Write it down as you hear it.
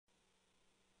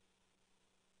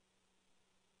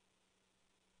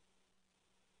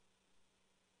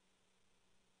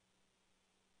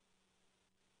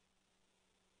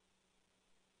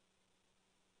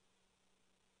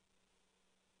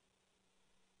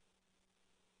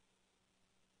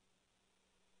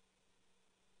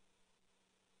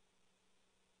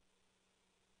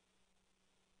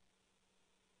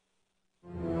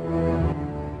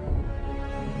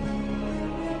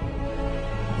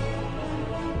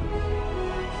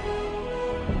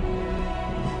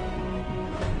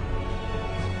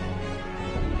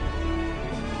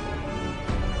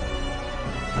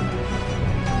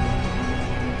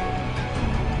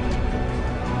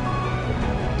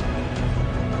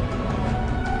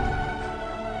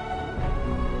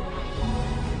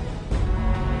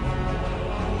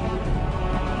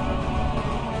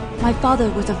My father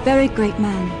was a very great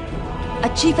man, a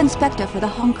chief inspector for the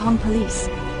Hong Kong police,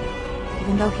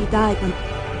 even though he died when...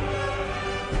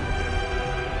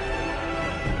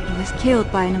 He was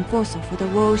killed by an enforcer for the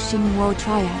Wo-Shing-Wo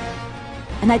triad.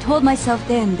 And I told myself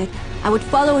then that I would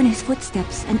follow in his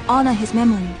footsteps and honor his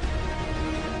memory.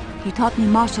 He taught me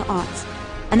martial arts,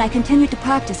 and I continued to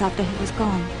practice after he was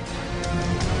gone.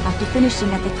 After finishing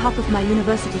at the top of my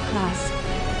university class,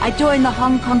 I joined the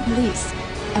Hong Kong police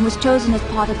and was chosen as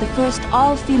part of the first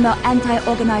all-female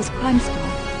anti-organized crime squad.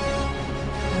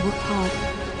 I worked hard.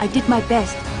 I did my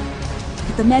best.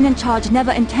 But the men in charge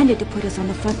never intended to put us on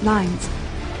the front lines.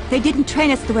 They didn't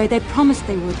train us the way they promised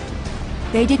they would.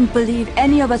 They didn't believe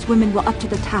any of us women were up to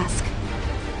the task.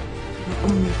 They were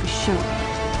only for show.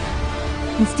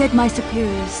 Instead, my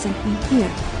superiors sent me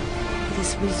here, to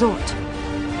this resort,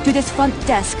 to this front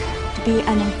desk, to be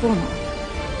an informer,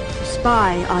 to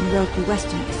spy on wealthy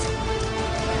Westerners.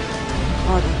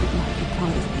 My father would not be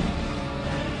proud of me.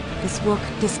 This work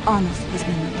dishonors his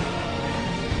memory.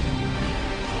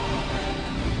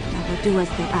 I will do as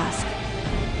they ask,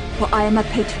 for I am a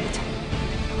patriot.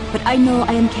 But I know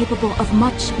I am capable of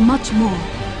much, much more.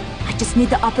 I just need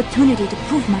the opportunity to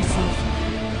prove myself.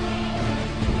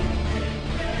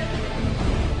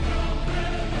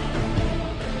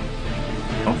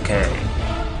 Okay,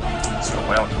 so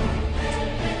welcome.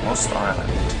 Lost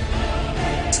Island.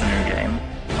 It's a new game.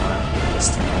 I'm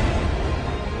testing it.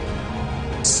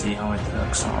 See how it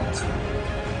works out.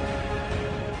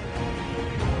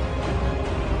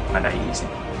 Kinda easy.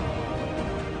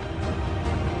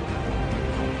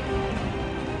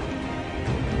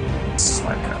 It's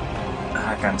like a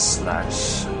hack and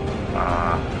slash.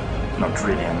 Not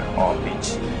really an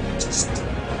RPG, just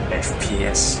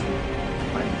FPS.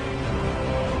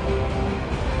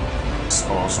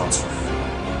 All sorts of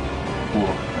cool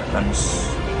weapons.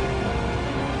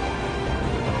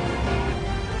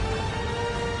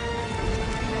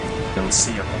 You'll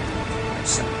see about it in a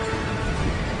sec.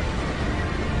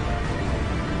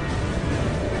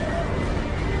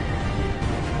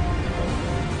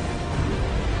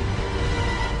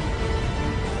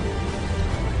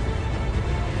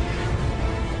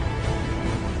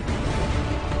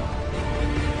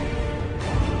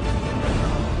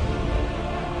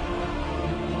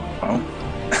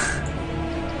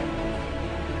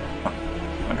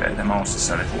 Okay, the mouse is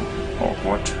a little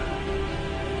awkward.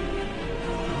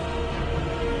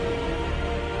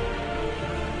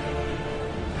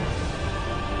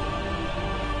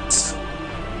 Let's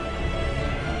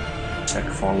check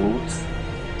for loot.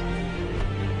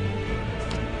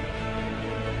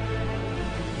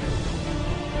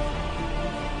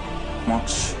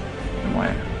 Much in my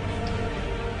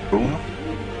room.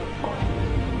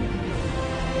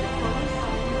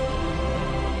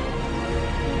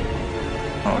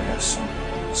 Oh yes, some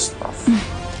stuff.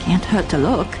 Can't hurt to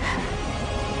look.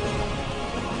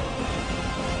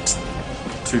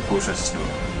 2 pushes to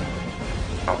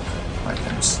out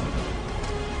items.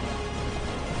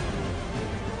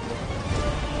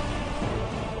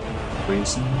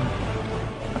 Reason.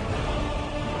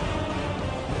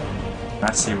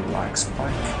 Massive lag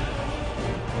spike.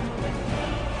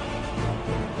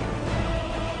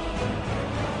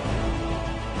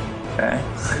 Okay.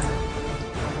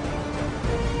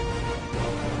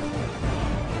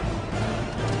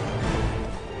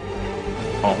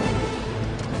 Oh.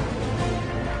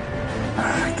 I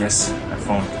guess a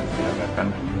phone can be a weapon.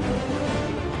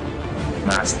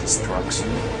 Mass destruction.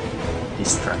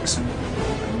 Distraction.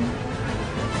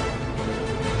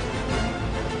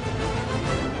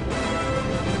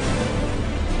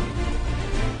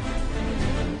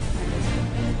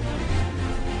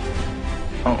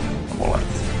 Oh, a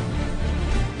wallet.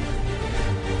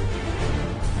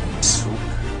 Soup.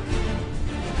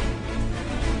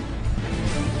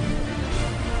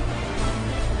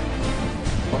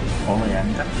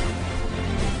 Oleander.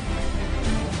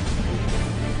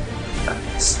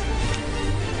 That's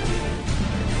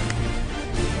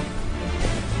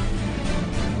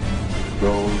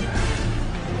gold.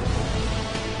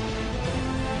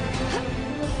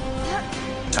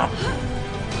 Jump.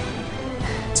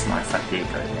 It's my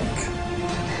fatigue, I think.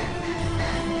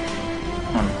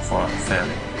 I'm for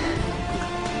fairly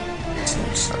good.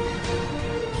 Seems so.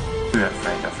 Too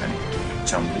afraid of any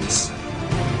zombies.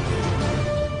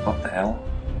 What the hell?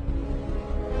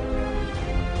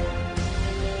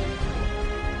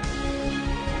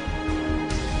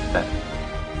 That.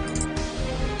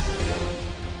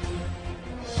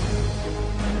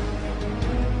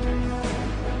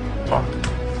 What?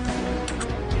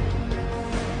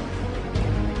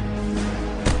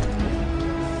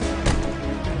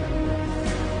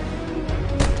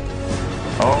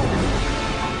 Oh.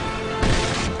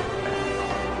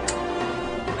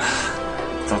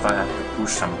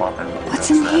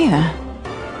 here?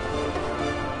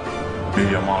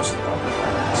 Move your mouse about it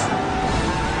like this.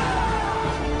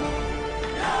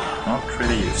 Not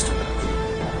really used to that.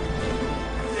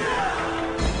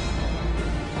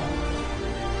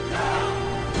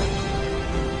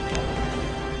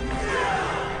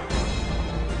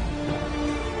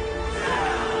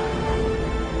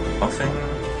 Nothing.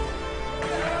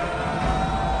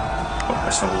 Oh,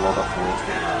 there's a lot of wood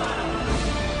here.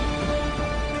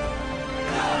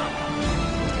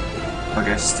 I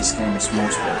guess this game is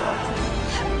mostly about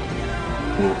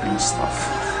woodly stuff.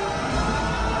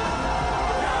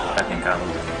 I think I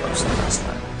will post the last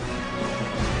time.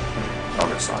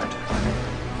 Other side, I mean.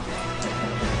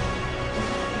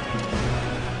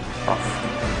 Tough.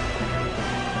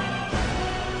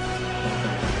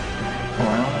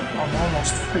 Well, I'm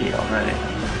almost free already.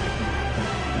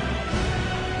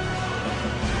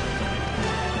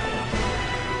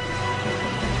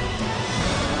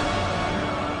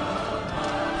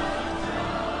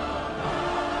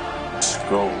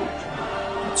 Gold.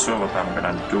 Not sure what I'm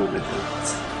gonna do with it.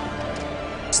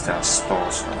 Still store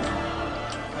some.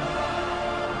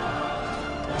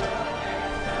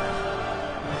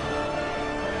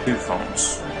 Two phones.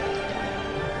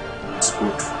 It's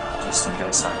good, just in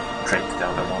case I break the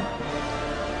other one.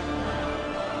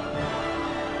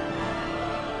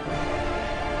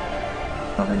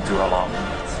 Nothing too alarming.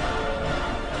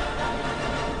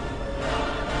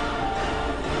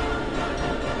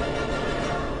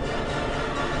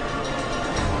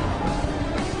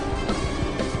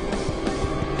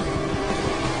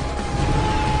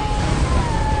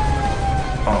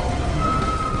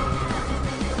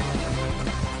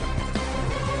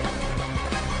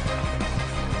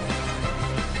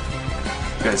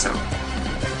 Okay, so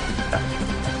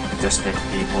just dead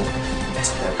people,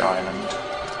 it's a dead island.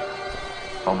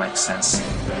 All makes sense.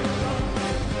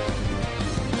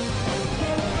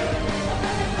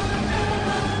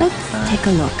 Let's take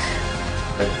a look.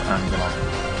 But I'm gonna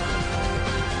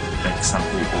make some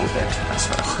people dead as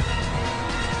well.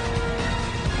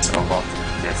 It's all about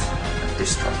death and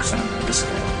destruction in this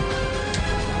game.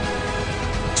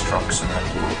 Destruction and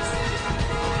loot.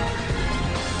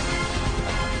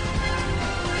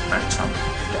 I jump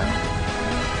down.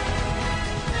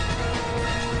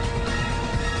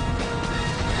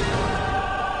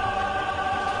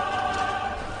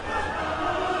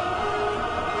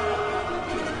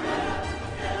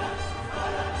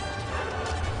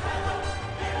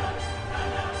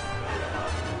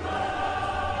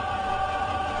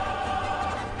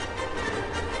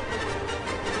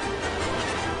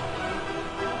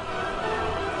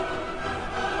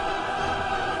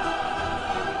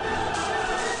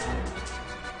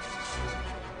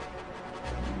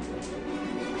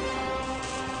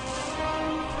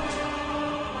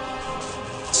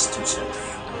 Too safe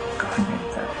going in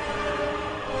there.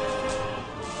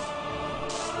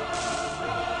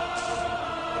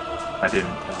 I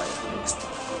didn't die at least.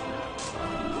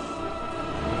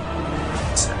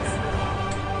 Safe.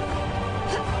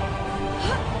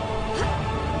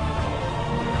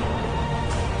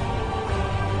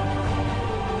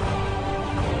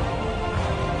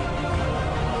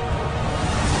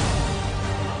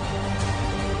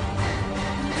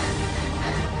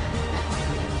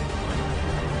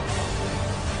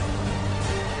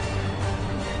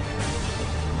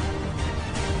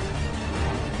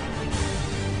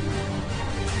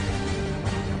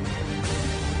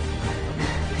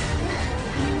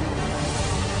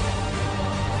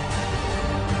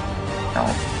 No.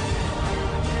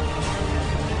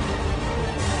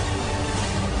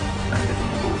 I'm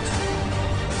getting bored.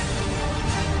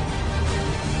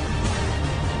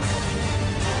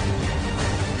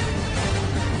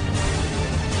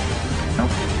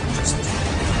 Nope, just...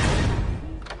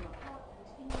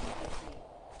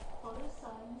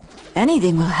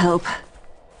 Anything will help.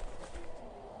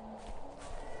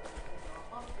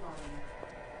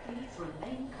 Please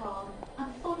remain calm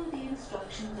and follow the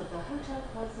instructions of the hotel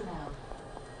personnel.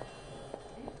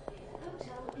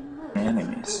 Hotel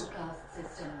Enemies. emergency broadcast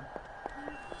system.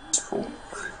 It's full.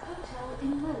 Hotel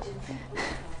emergency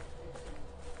broadcast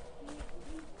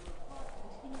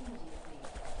system.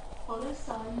 Follow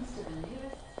signs to the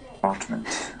nearest staircase. Apartment.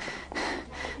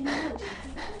 Emergency broadcast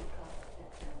system.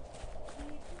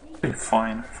 Be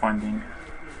fine finding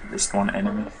at least one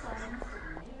enemy.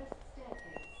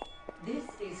 This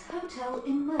is Hotel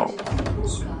Emergency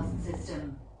Broadcast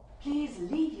System. Please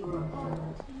leave your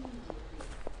apartment immediately.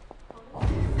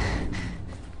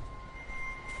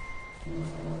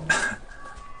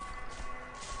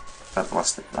 That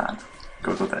was the plan.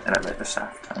 Go to the elevator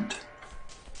shaft and...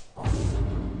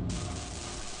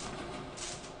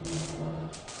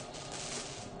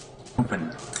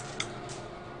 Open.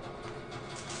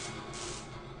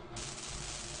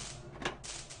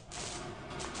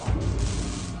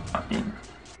 In.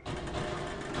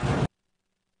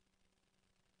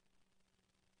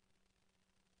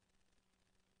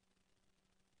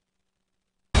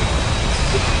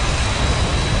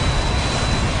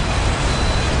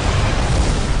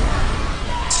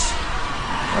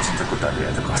 Wasn't a good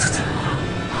idea to cut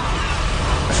it.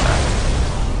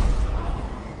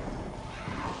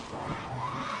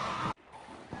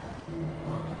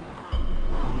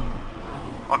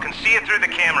 I can see it through the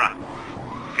camera.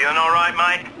 Feeling alright,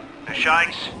 mate? No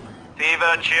shakes?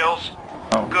 Fever? Chills?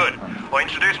 Oh, Good. I'll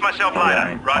introduce myself later. yeah,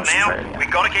 in Right Australia. now, we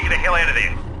gotta get you the hell out of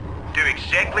there. Do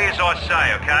exactly as I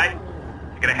say, okay?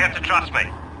 You're gonna have to trust me.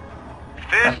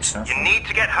 First, That's you need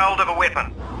to get hold of a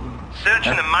weapon. Search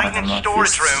in the I don't maintenance know if storage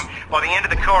this- room by the end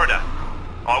of the corridor.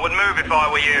 I would move if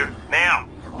I were you. Now.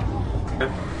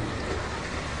 Good.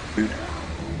 Good.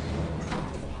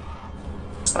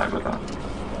 Start with that.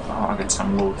 Oh, I'll get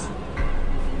some loot.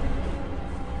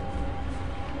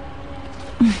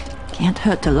 Can't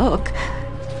hurt to look.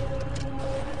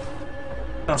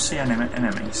 Don't see any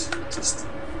enemies. Just...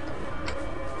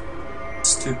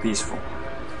 It's too peaceful.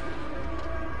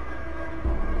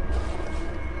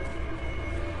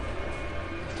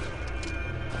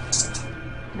 Just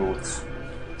loot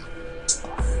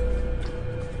stuff.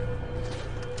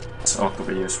 This ought to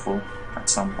be useful at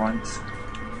some point.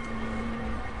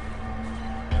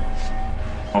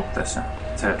 Oh, there's a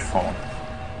third phone.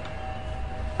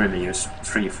 Really use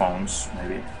 3 phones,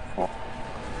 maybe 4.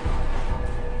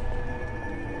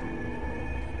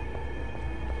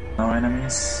 No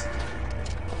enemies.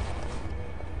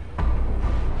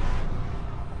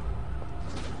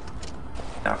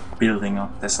 They're building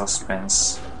up the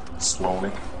suspense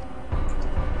slowly.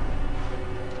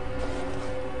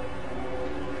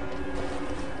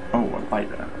 Oh, a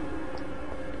lighter.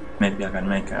 Maybe I can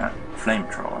make a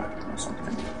flamethrower or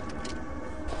something.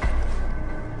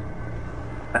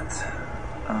 That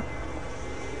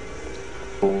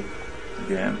cool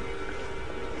game.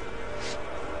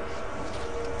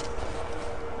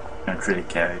 I don't really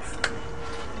care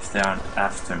if they aren't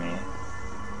after me.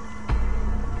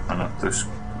 I'm not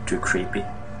too creepy.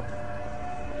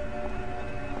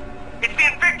 It's the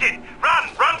infected! Run!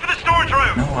 Run for the storage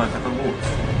room! No, I got the loot.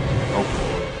 Oh,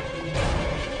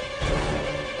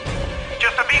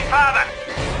 Just a bit farther!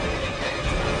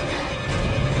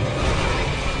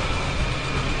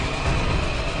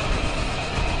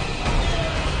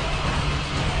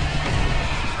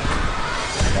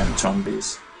 damn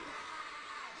zombies.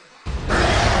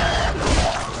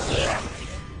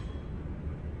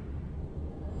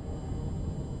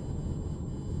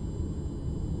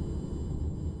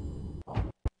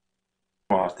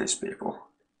 Who are these people?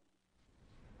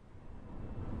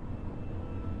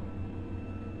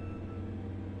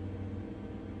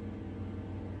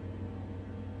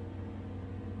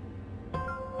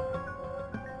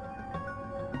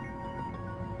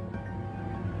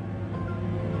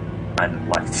 I don't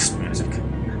like this music.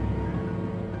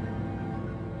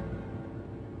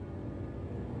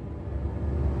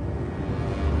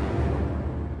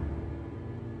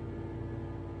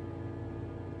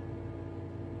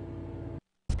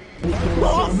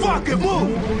 Oh, fucking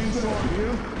move!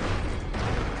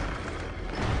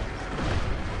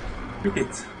 Look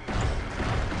it.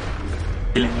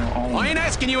 Killing your own I ain't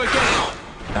asking you again!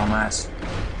 dumbass.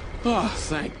 Oh,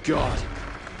 thank God.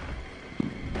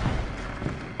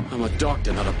 I'm a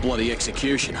doctor, not a bloody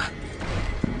executioner.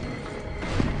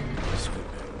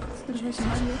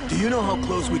 Do you know how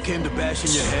close we came to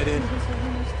bashing your head in?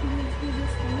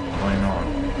 Going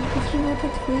on.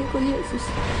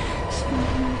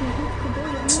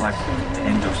 It's like the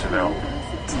end of the world.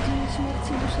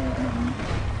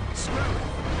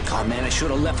 Oh man, I should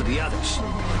have left with the others.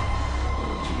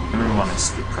 Everyone is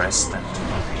depressed and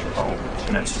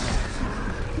energy.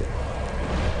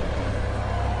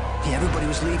 Yeah, everybody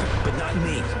was leaving, but not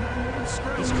me.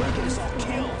 He's gonna get us all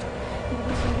killed.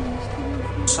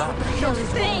 What's up? Those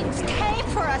things came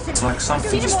for us. It's like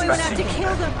something is won't even have to crashing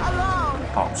kill them alone.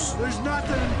 house. There's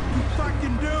nothing you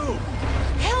fucking do.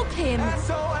 Help him.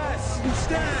 SOS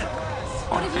instead.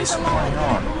 What is going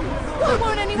on? Why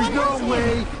won't anyone There's no help him?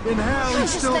 way in hell Can't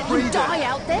he's just still let him breathing. die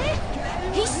out there.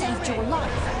 He saved your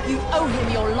life. You owe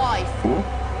him your life. Who?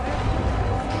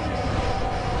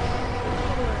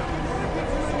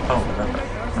 Oh,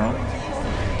 no?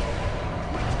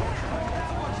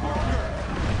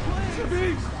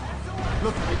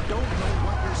 Look, I don't know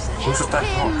what you're saying. Who should that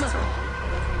him. talk to?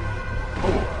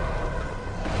 Oh,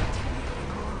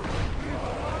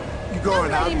 You going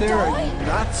Don't let out him there? Are die. you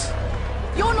nuts?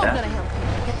 You're not Yeah. gonna help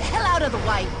him. Get the hell out the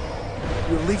way.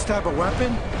 You at least have a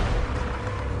weapon?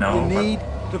 No, You need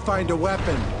to find a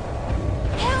weapon.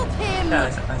 Help him!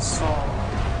 Yeah, I saw.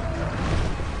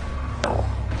 Oh,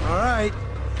 Alright.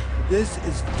 This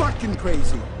is fucking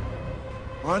crazy.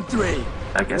 On 3.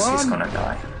 I guess he's 1, gonna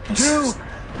die. 2,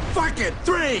 fuck it,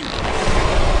 3!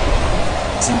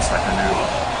 Seems like I knew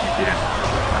he didn't.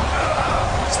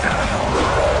 Still, I know.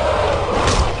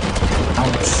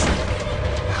 Ouch.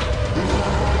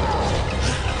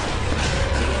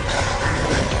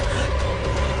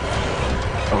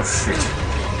 Oh shit.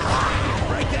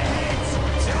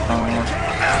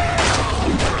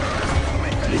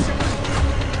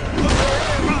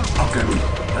 Okay.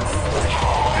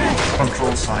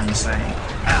 Control sign saying.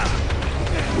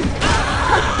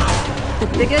 The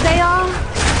bigger they are,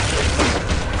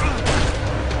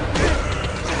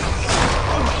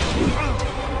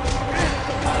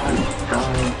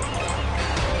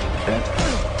 Dead.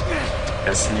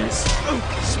 Yes, he is.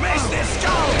 Smash this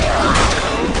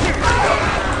skull!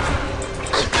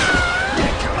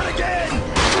 Coming again!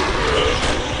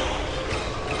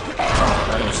 Oh,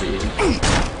 that was easy.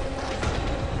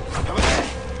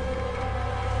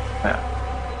 Yeah.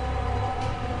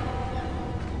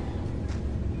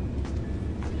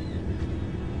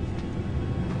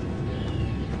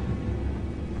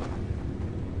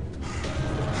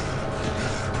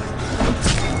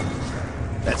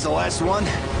 That's the last one?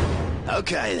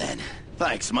 Okay then.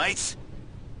 Thanks, mates.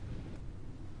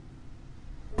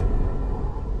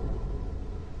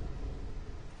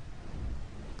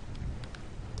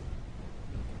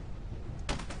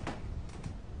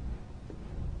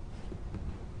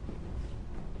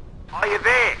 Are you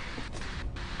there?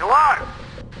 Hello?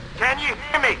 Can you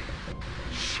hear me?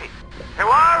 Shit.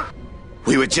 Hello?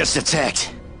 We were just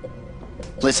attacked.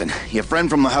 Listen, your friend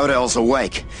from the hotel's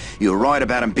awake. You were right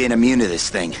about him being immune to this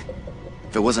thing.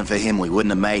 If it wasn't for him, we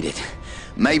wouldn't have made it.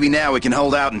 Maybe now we can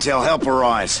hold out until help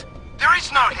arrives. There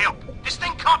is no help. This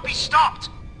thing can't be stopped.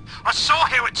 I saw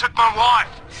how it took my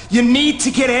wife. You need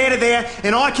to get out of there,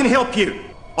 and I can help you.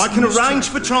 I can arrange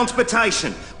for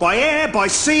transportation, by air, by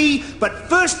sea, but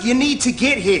first you need to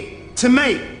get here, to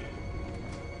me.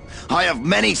 I have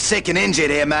many sick and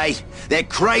injured here, mate. They're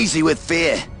crazy with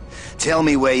fear. Tell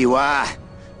me where you are.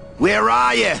 Where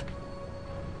are you?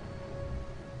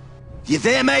 You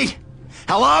there, mate?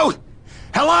 Hello?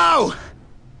 Hello?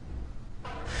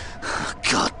 Oh,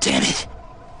 God damn it.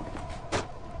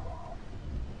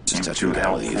 Just touch and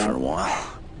go with you for a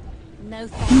while. No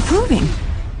thanks. improving.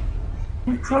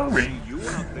 Improving.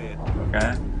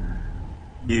 Okay.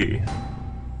 You.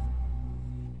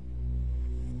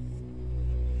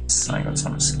 So I got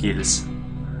some skills.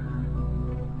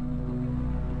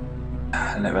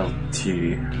 Level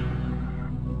 2.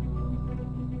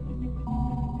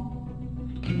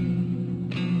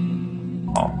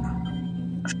 Up.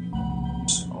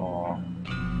 Så.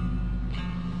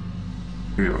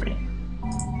 Fury.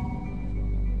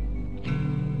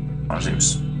 That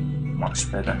seems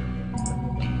much better.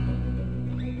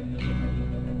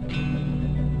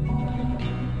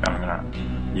 I'm gonna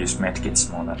use medkits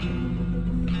more than.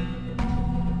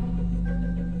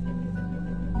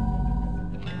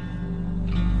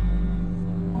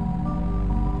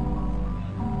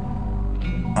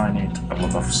 I need a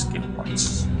lot of skill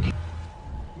points.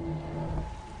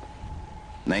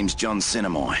 Name's John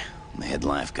Sinnemoy. I'm the head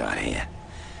lifeguard here.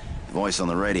 The voice on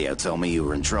the radio told me you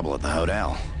were in trouble at the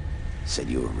hotel. Said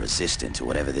you were resistant to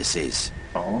whatever this is.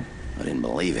 Oh. I didn't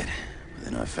believe it, but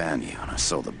then I found you and I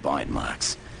saw the bite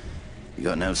marks. You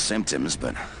got no symptoms,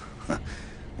 but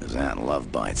those aren't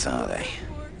love bites, are they?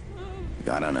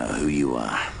 I don't know who you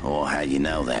are, or how you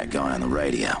know that guy on the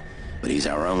radio, but he's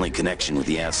our only connection with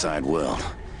the outside world.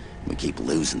 We keep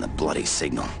losing the bloody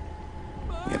signal.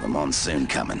 We have a monsoon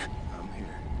coming.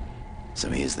 So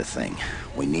here's the thing.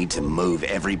 We need to move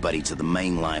everybody to the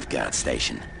main lifeguard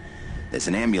station. There's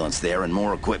an ambulance there and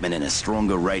more equipment and a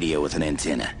stronger radio with an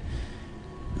antenna.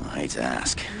 I hate to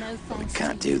ask, but we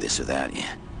can't do this without you.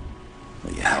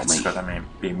 Will you help me? It's gotta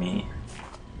be me.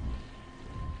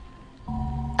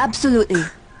 Absolutely.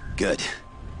 Good.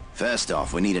 First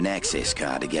off, we need an access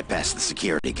card to get past the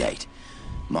security gate.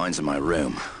 Mine's in my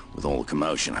room. With all the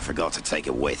commotion, I forgot to take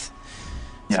it with.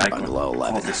 Yeah, It's I got bungalow all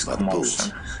 11 this by the pools.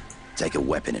 commotion. Take a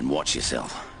weapon and watch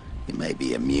yourself. You may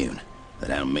be immune. That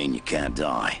don't mean you can't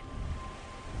die.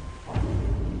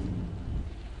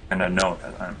 And I know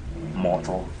that I'm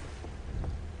mortal.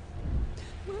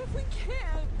 What if we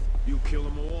can't? You kill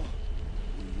them all?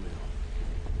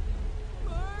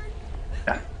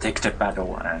 Yeah, take the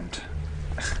battle and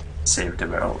save the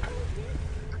world.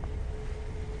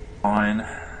 Fine.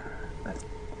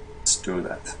 Let's do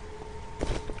that.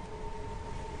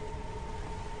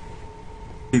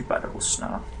 2 battles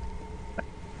now.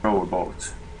 Row a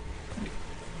boat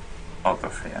out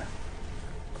of here.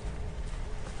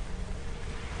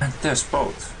 And there's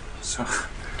both, so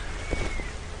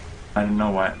I don't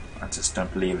know why I just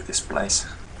don't leave this place.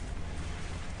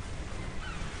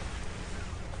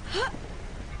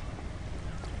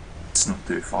 It's not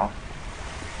too far.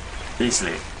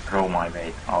 Easily row my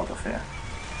way out of here.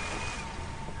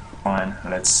 Fine,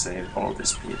 let's save all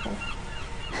these people.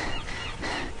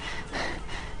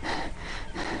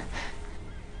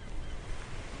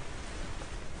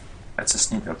 I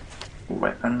just need a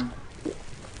weapon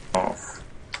of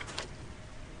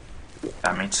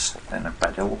damage, then a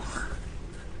paddle,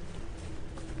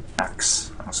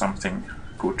 axe or something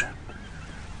good.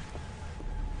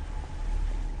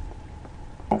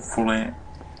 Hopefully.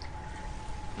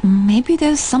 Maybe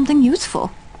there's something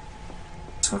useful.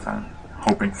 That's what I'm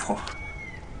hoping for.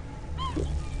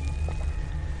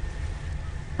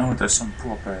 Oh, there's some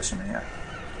poor person here.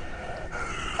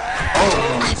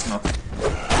 Oh, no, it's not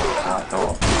at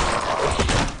all.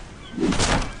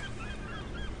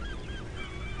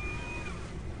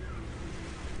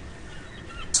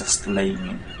 Just laying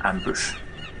in ambush.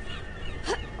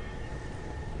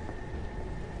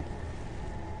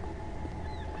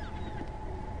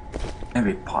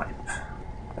 Heavy pipe.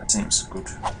 That seems good.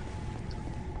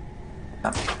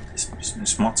 This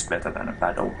is much better than a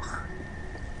paddle.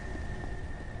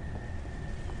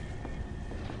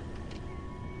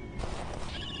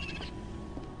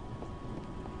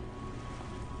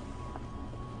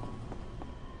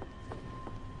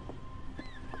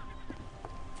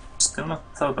 Still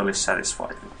not totally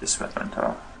satisfied with this weapon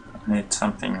though. I need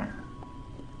something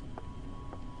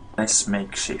less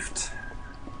makeshift.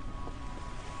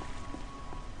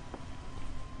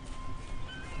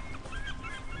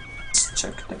 Let's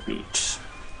check the beach.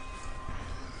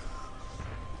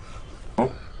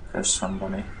 Oh, there's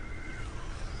somebody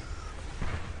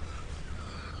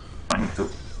trying to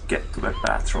get to the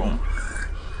bathroom.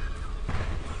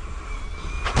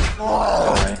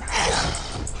 Sorry.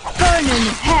 Burn in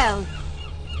hell!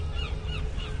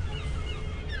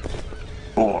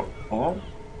 Oh,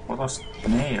 what was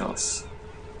nails?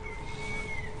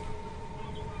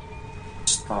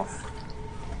 Stuff.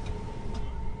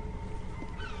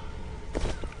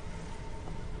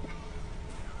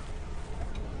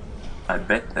 I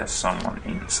bet there's someone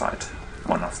inside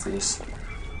one of these.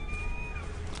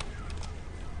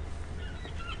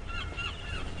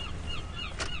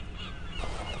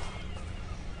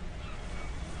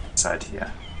 Inside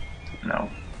here. No.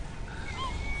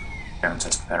 I'm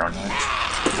just paranoid.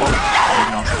 Oh,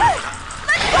 no.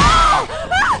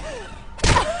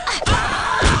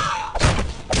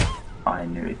 I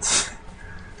knew it.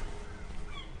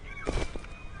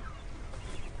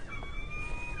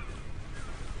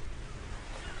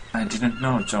 I didn't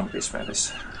know zombies were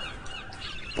this.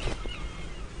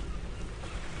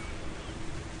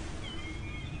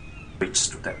 Switch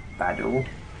to the paddle.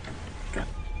 Okay.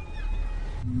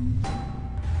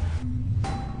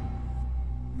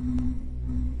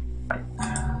 I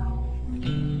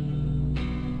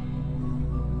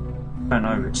don't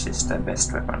know which is the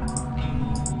best weapon.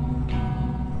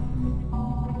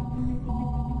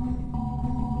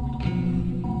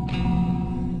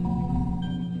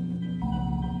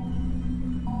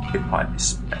 The pipe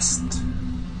is best.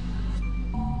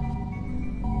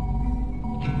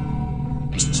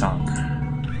 It's junk.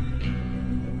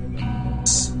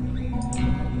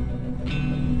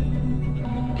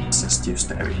 Let's just use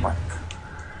the heavy pipe.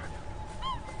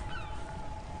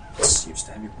 Let's use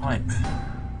the heavy pipe.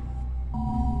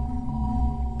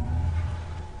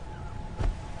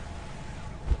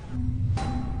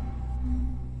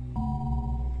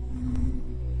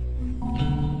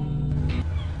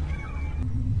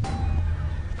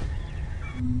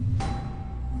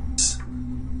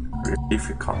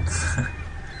 Difficult.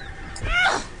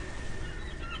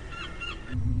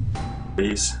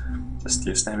 Please, just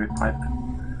use the heavy pipe.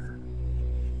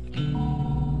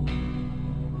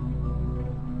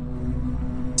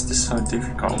 Is this so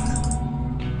difficult?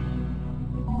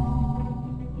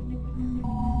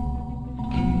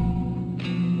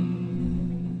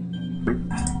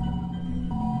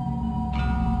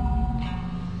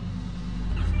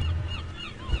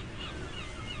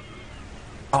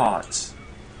 Cards.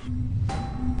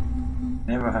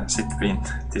 Never has it been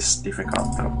this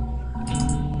difficult though.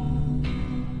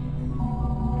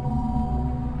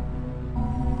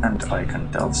 And I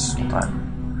can tell what I'm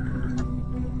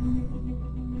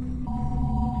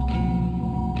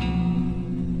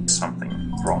something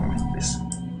wrong with this.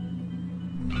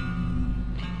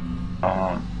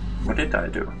 What did I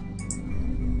do?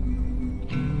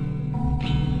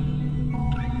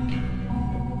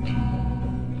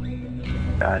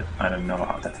 I don't know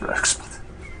how that works, but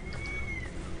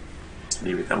let's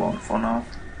leave it alone for now.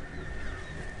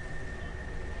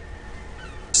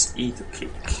 Just eat a kick.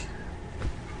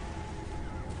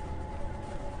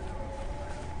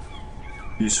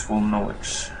 Useful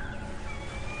knowledge.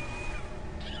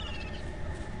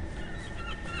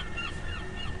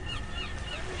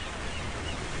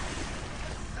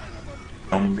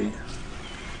 Zombie.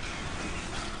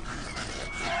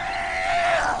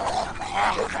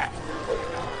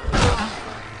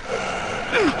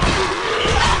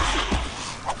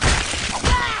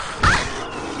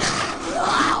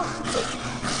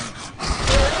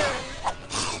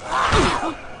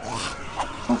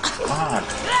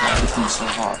 So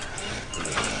hard.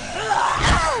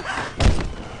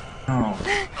 No.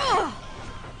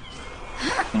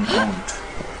 Being owned.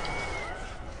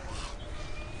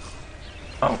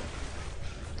 Oh.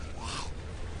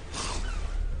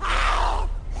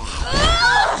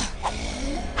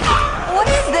 What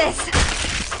is this?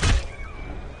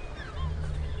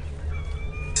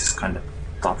 This is kind of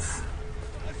tough.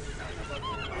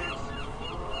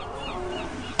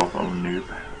 Total noob.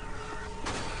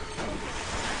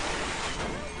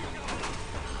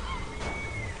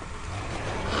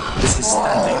 This is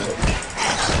standing.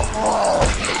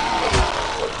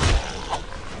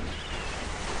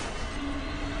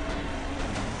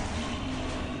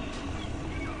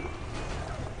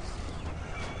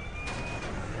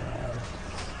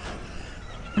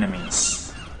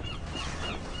 Enemies.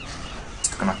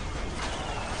 Just gonna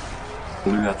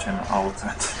lure them out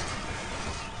that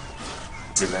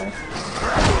delay.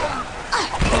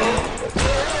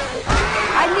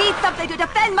 I need something to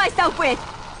defend myself with!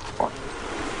 What?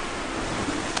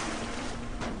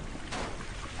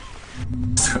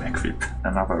 To equip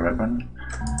another weapon.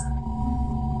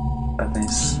 That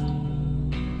is...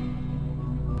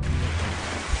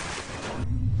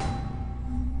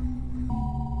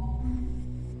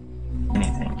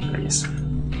 anything, please.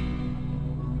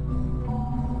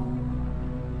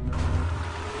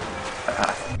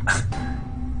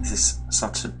 This is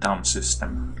such a dumb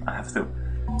system. I have to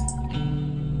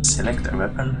select a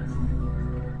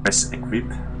weapon, press equip,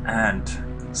 and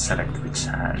select which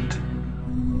hand.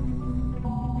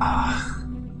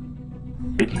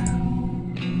 Equip,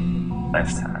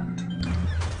 left hand.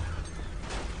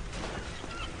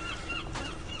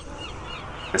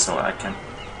 Okay, so I can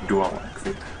dual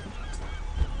equip.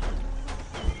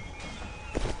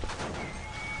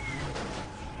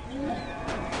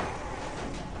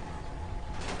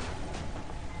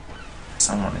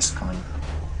 Someone is coming.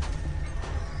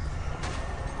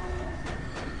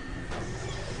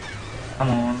 Come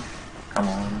on, come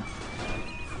on.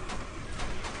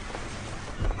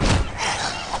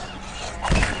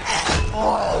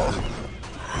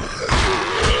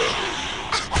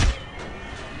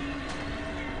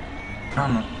 Oh,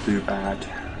 not too bad.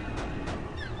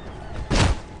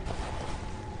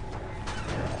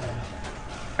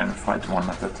 Gonna fight one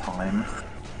at a time.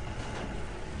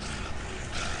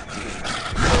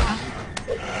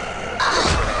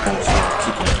 Also,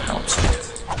 kicking helps a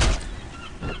lot.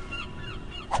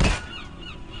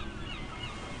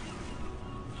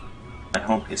 I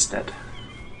hope he's dead.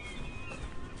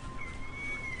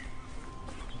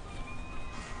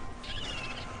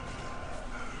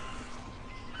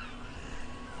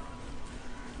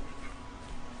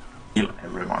 Kill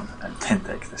everyone and then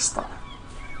take the stuff.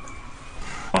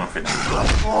 Confident.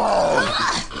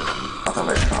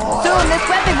 Soon this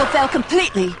weapon will fail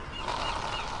completely!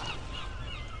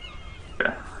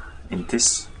 In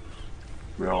this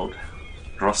world,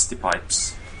 rusty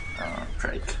pipes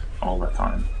break all the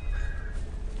time.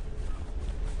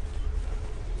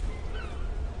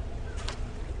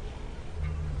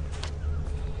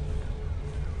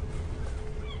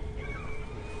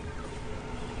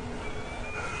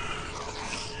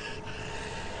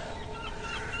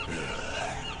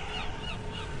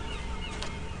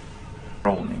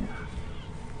 Rolling.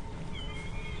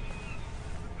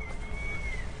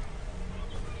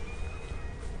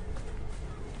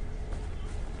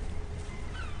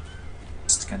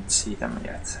 Just can't see them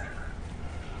yet.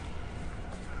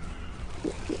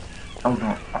 Oh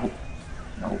no, oh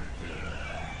no.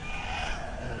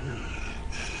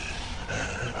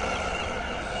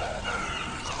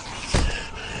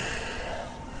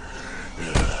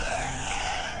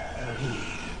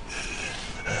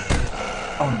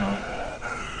 Oh no.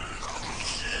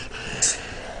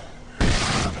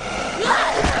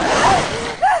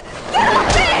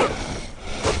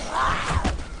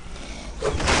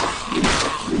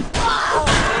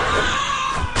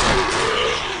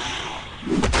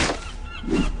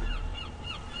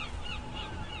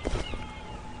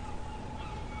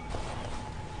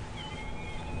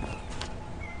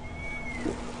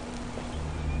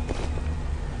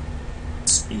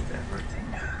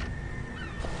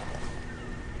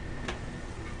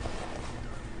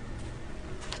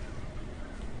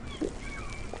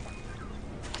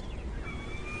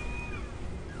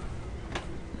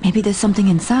 Maybe there's something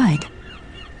inside.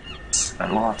 It's a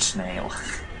large snail.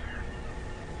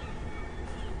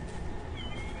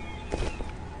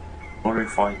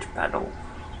 Glorified paddle.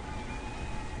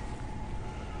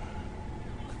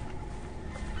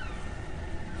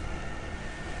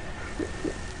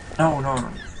 No, no,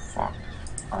 no, fuck.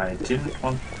 I didn't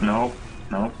want... No,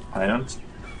 no, I don't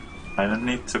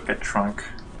need to get drunk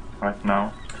right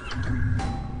now.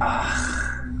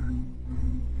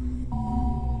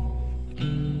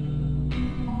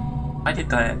 Why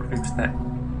did I equip the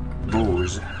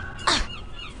booze?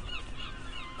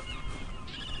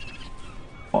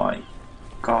 My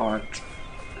god,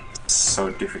 it's so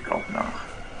difficult now.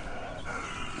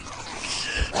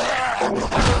 What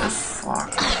the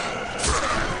fuck?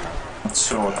 Not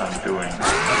sure what I'm doing.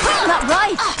 Not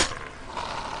right!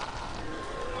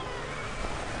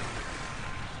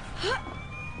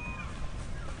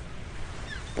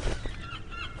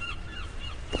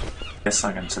 Guess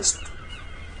I can just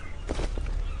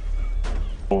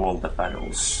all the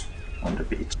paddles on the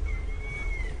beach.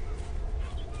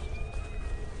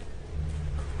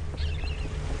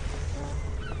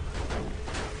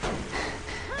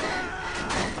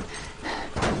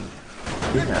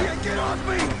 Yeah. Get off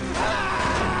me!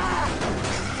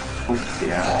 Oh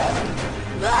yeah.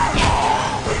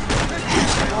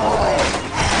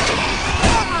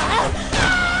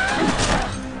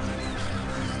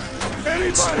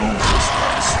 Anybody!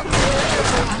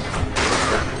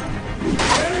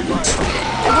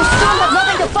 I will soon have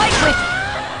nothing to fight with!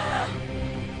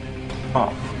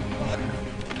 Oh.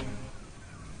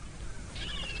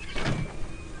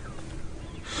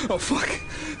 Oh, fuck.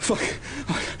 Fuck.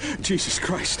 Oh, Jesus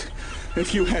Christ.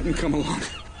 If you hadn't come along.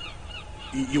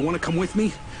 You want to come with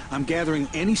me? I'm gathering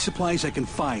any supplies I can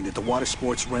find at the water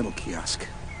sports rental kiosk.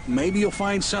 Maybe you'll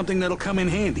find something that'll come in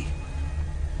handy.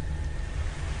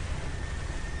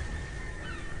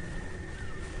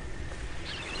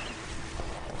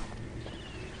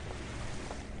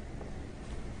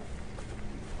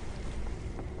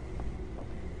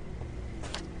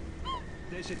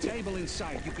 There's a table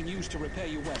inside you can use to repair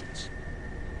your weapons.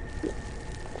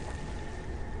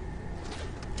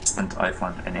 And I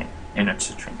find any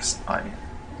energy drinks.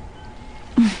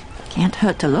 Can't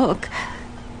hurt to look.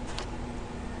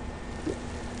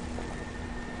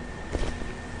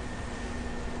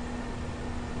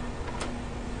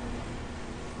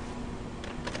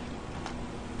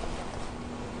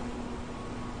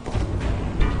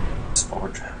 It's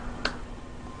odd.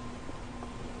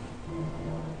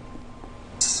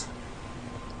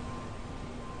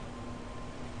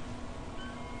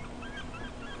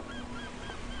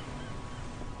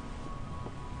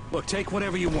 Look, take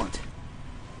whatever you want.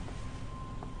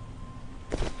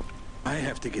 I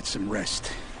have to get some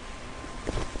rest.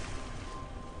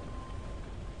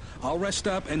 I'll rest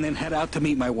up and then head out to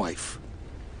meet my wife.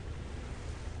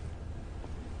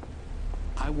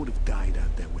 I would have died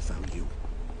out there without you.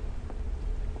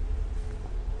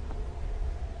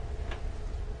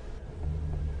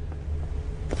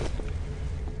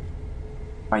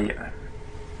 Luke,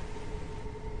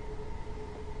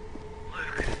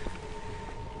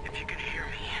 if you can hear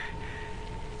me,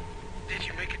 did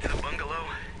you make it to the bungalow?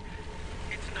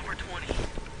 It's number 20.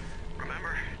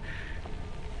 Remember?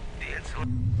 The insulin...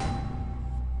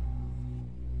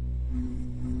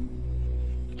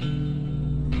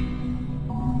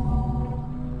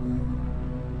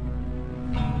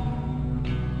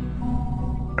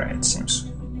 Right, seems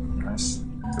nice.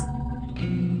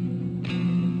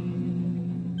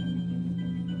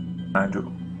 I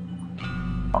do.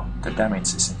 Oh, the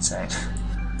damage is insane.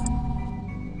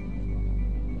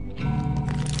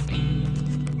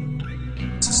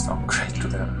 Just upgrade to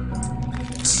the...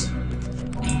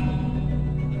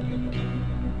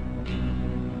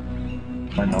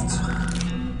 Why not?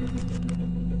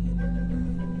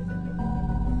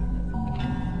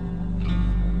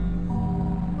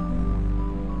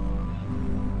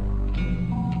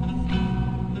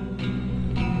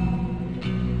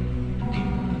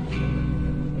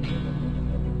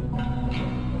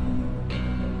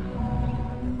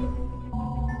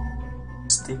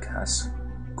 Stick has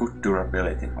good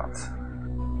durability, but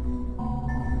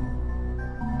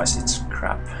as it's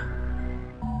crap.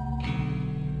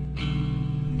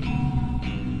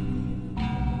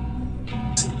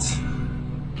 That's it.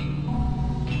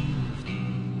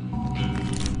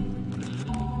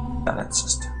 Yeah, let's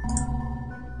just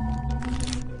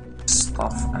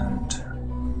stuff, and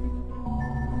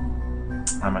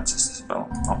I might just as well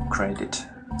upgrade it.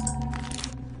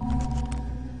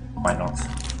 Why not?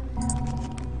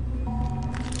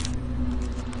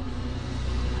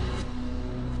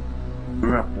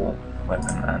 Durable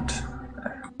weapon and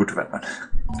good weapon.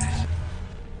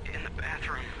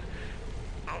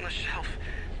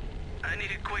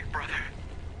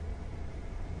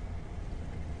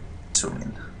 zoom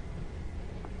in.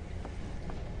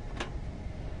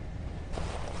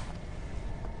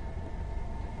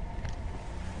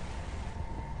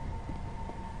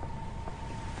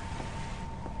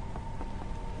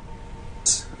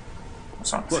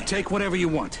 Look, take whatever you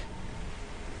want.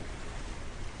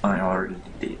 I already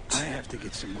did. I have to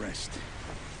get some rest.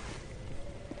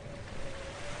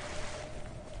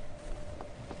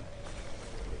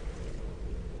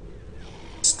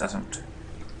 This doesn't.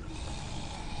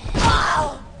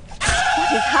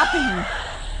 What is happening?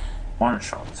 One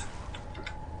shot.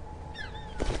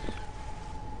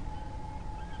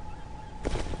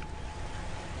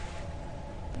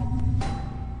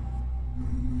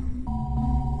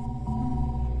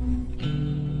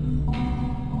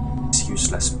 These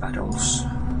useless battles.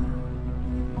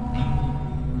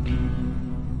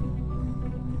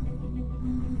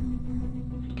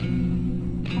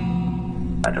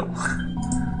 Battle.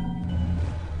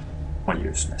 Or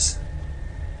useless.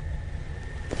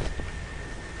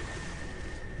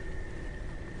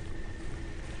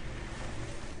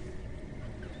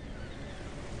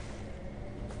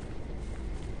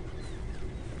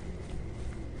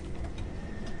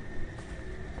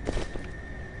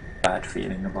 Bad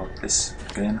feeling about this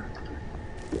again.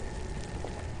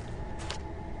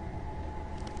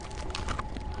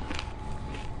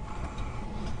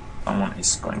 Someone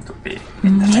is going to be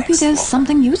in the Maybe next there's level.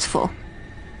 something useful.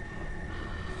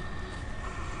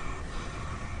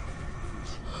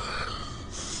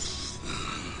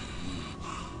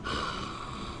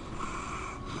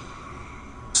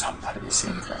 Somebody is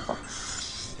in there, but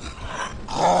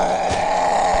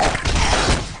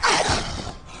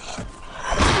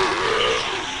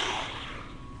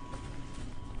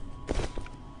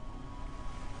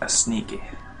that's sneaky.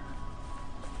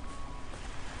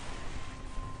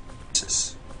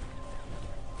 Jesus.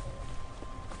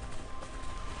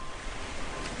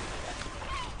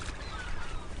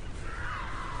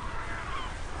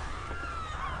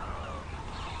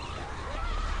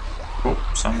 Oh,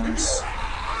 someone's.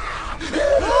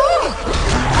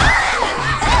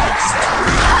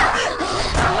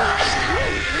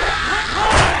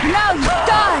 Now you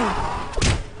die!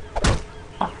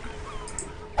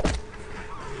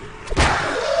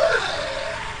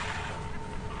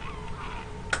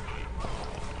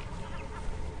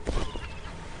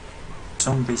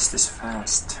 Zombies this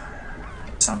fast.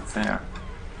 It's unfair.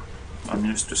 I'm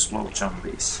used to slow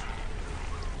zombies.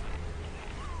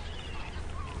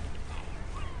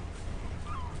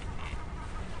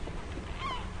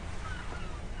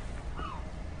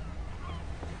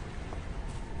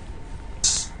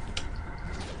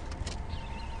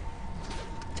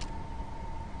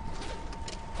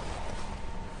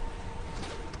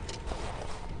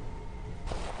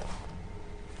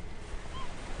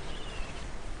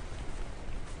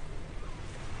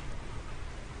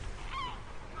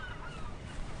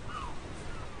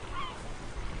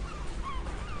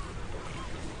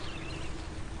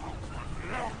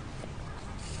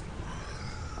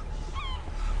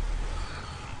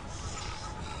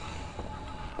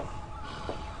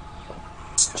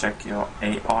 Check your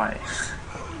AI.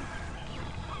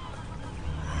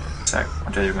 Zach,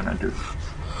 what are you gonna do?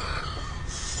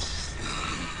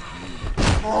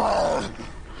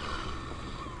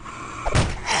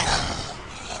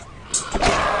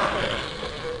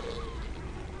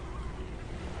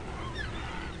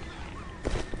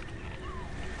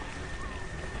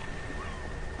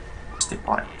 The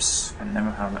pipes. I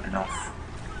never have enough.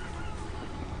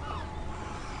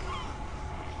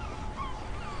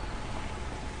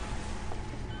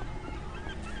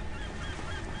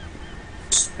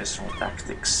 Special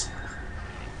tactics.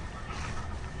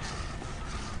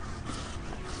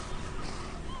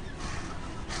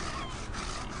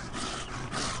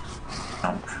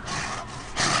 Jump.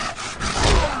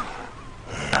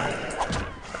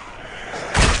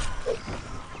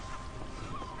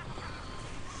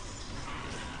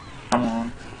 Come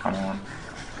on, come on.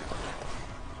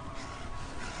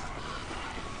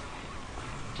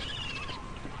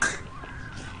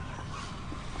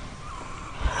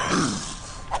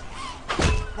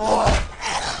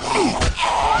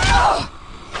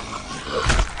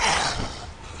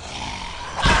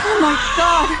 Oh my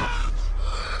god!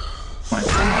 My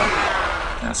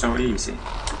god, they're so easy.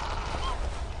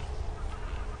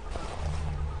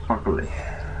 Ugly.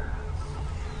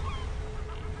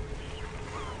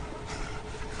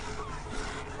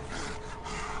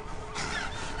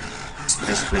 It's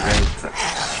basically wait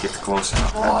that get close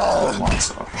enough and kill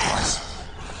once or twice.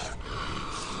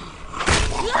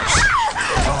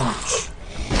 Ouch.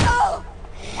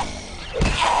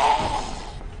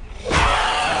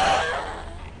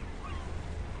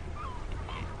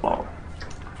 Wow.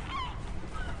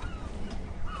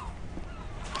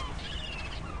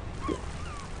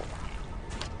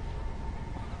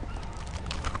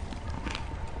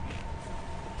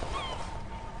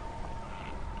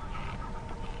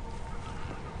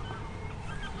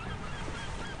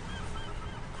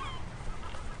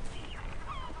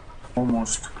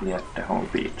 Almost cleared the whole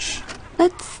beach.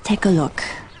 Let's take a look.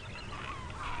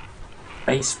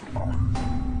 Baseball.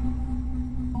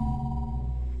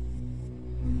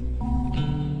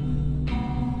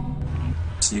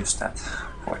 Let's use that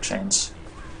for a change.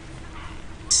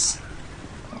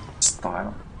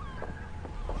 Style.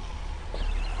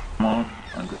 Come on,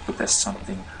 I'm going to test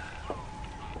something.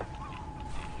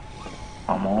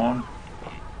 Come on.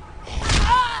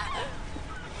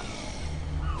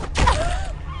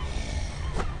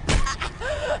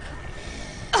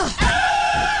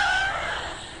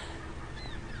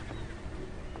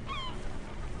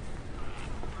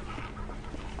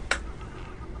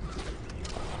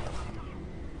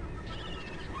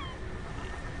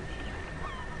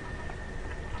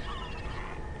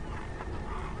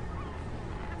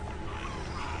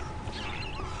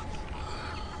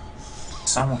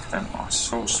 Some of them are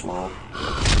so slow,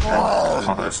 and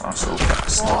others are so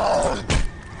fast.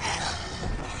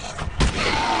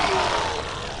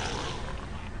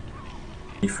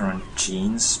 Different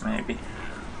genes, maybe.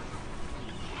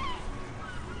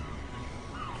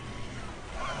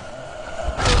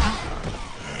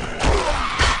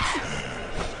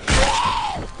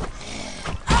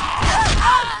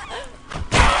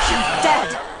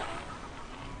 Dead.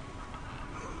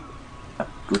 A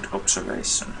good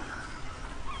observation.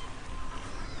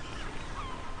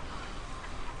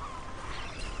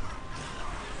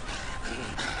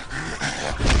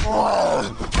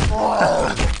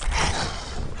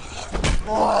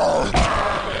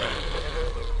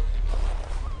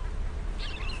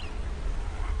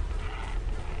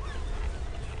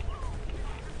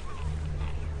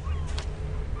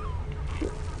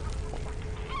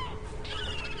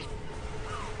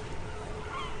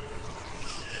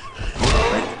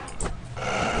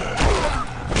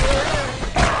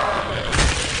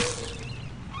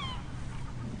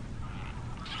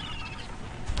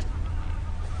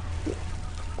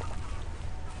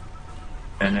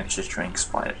 Energy drinks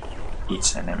by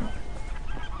each enemy.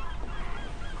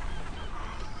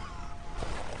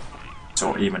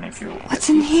 So even if you What's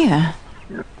in here?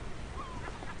 you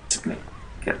basically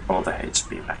get all the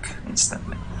HP back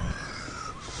instantly.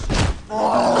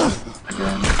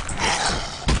 Again.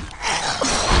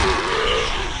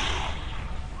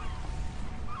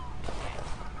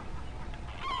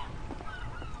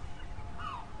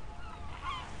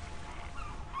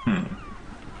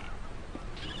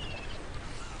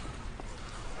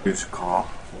 Use a car.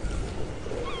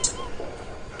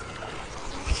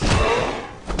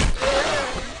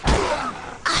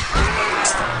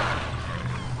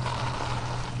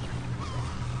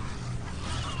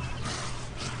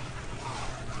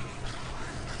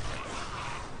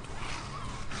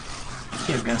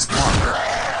 Against one.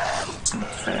 It's not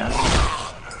fair.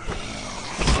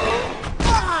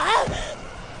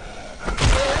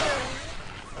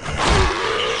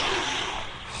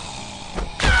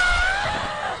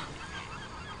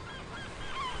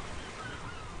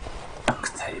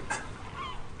 Duct tape.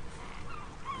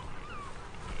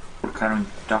 We're carrying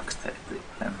duct tape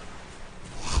with them.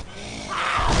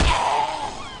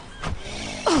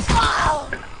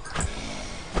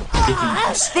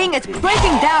 This thing is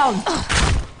breaking down!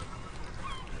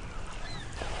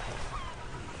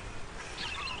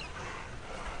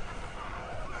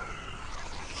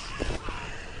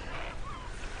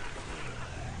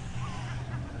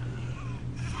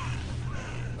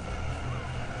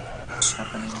 What's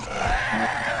happening?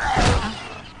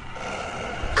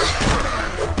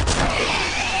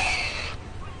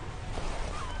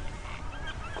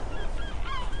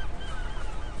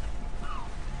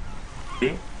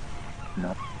 See?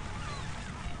 No.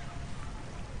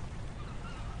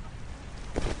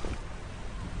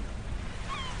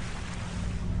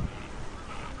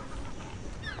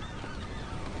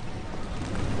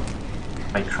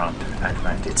 Background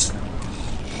advantage.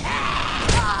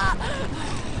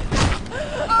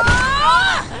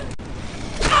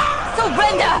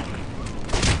 Surrender!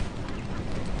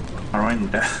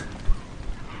 Surrender.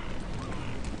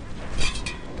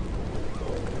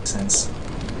 Sense.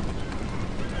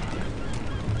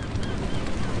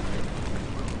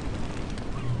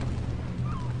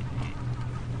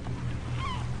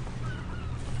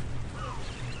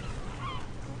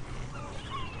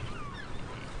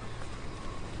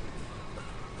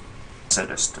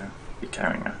 Just to be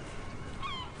carrying a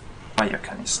fire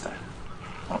canister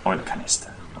or oil canister,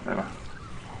 whatever.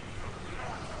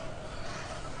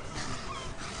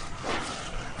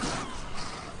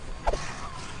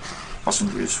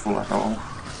 Wasn't useful at all.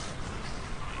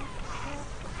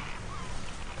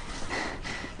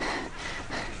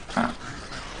 Ah.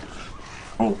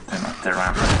 Oh, they're not there.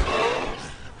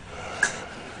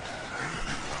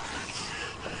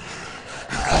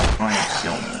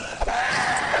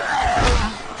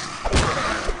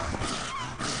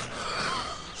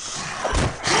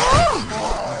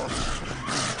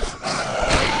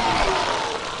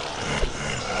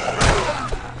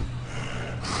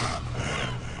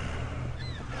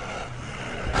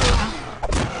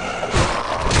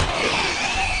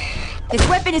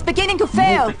 weapon is beginning to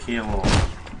fail. Multi-kill or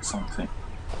something.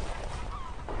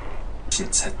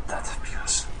 Should set that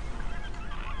because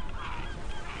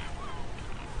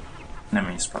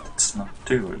enemies, but it's not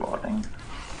too rewarding.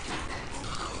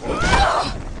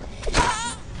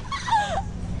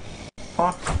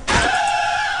 Fuck.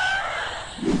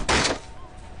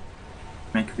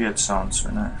 Make weird sounds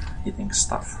when I'm hitting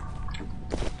stuff.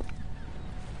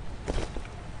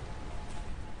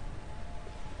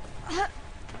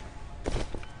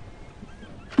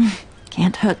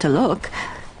 Can't hurt to look.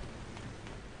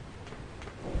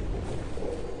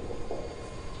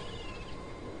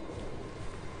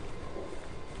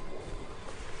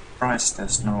 Surprised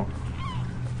there's no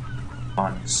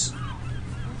puns.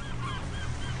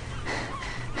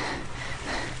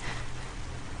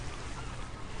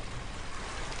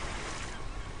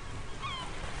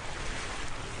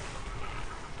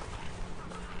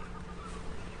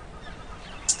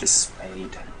 What's this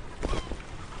spade?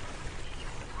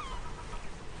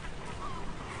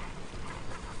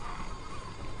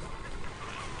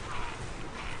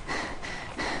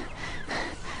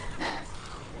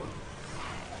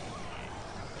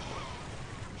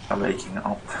 Waking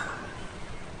up.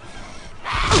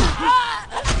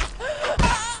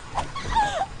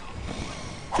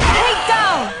 Take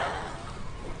down!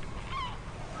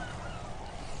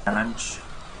 Challenge.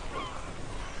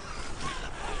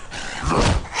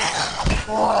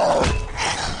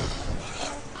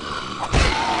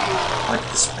 Like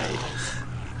the spade.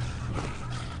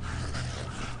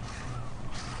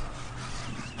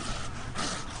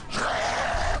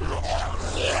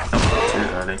 Not too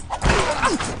early.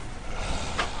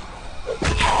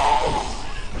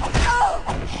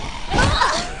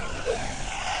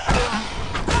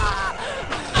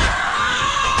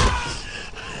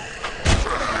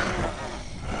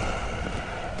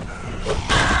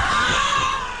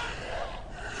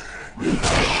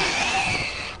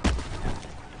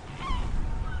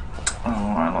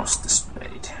 Oh, I lost the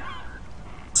spade.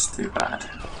 It's too bad.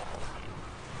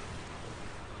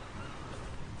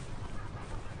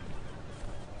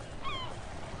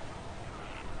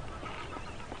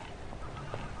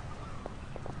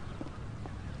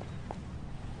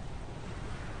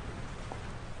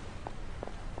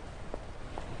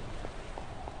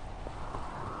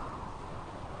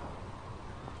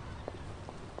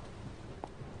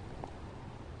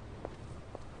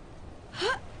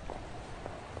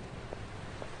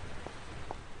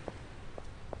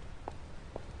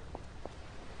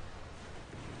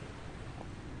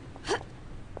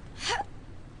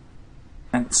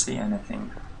 Can't see anything.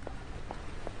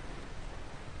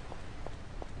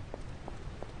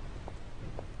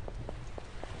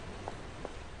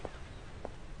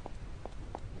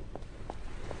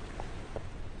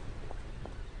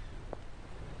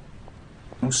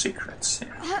 No secrets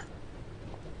here.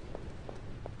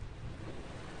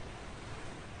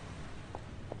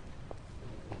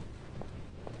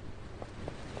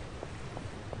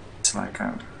 It's like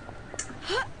I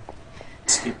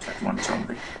skipped that one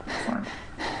zombie. Fine.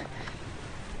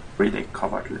 Really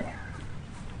cowardly.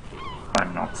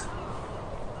 I'm not.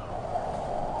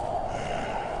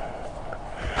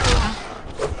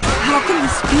 How can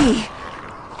this be?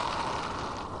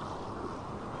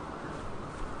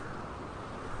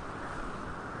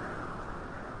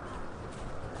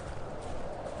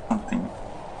 Something.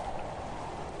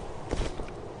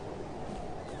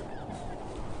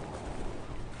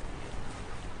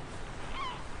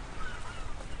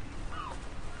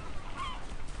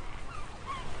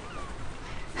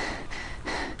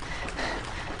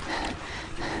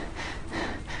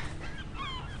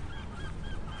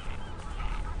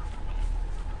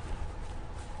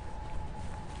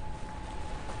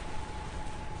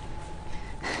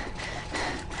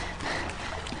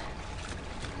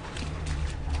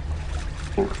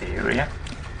 Area.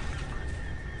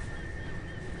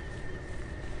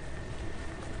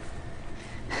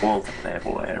 All the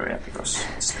playable area because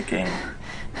it's the game.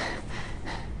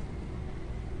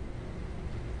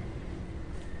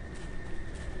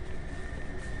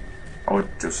 How would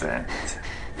you say it?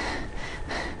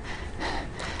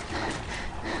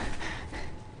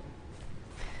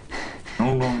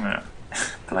 No longer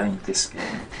playing this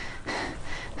game.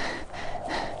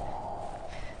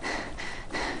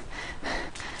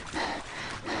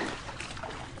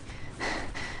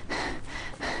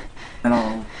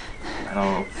 Hello.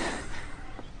 Hello.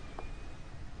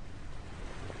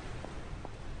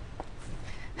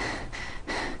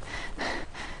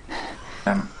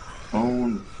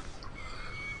 Oh,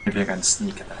 maybe I can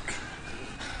sneak attack.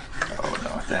 Oh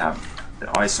no, they have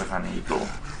the eyes of an eagle.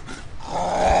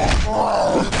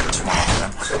 It's one of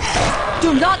them.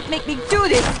 Do not make me do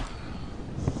this!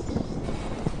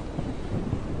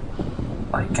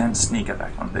 I can't sneak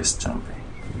attack on this zombie.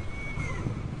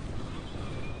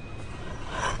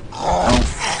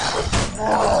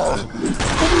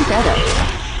 Getting better.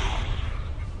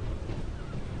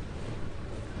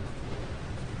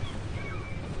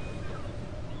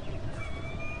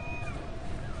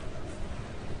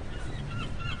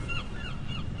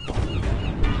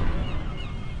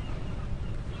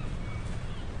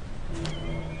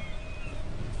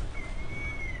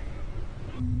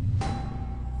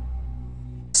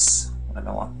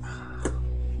 Level up.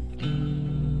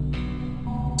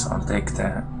 So I'll take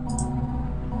the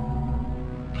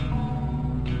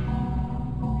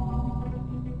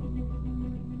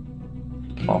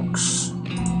box.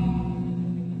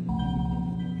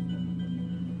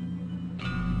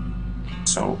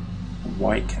 So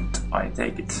why can't I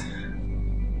take it?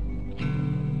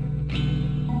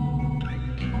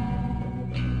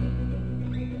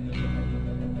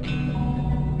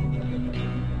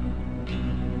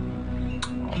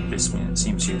 Oh, this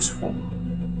seems useful.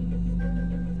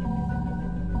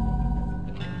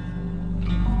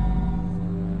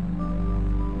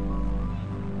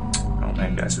 Oh,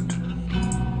 maybe I should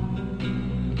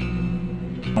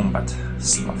combat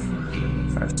stuff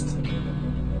first.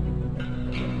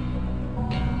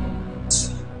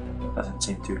 Doesn't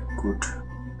seem too good.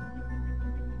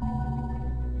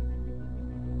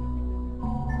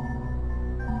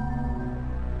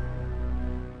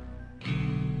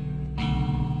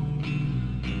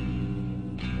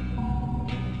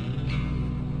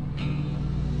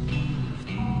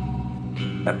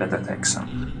 I better take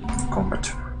some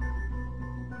combat.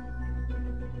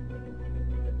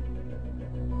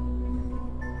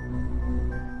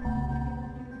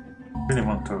 Really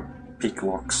want to pick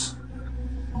locks.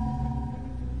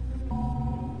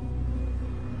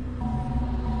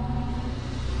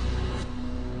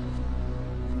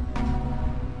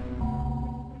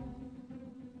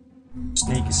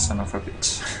 Sneaky son of a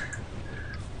bitch.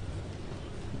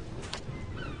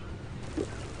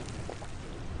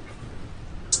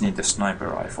 Just need a sniper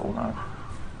rifle now.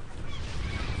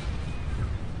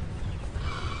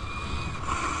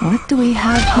 What do we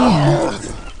have here?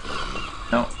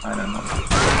 No, I don't know.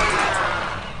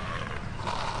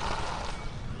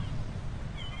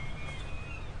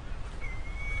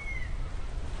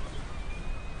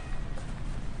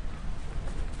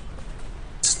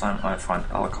 This time I find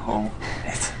alcohol,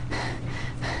 it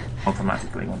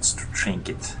automatically wants to drink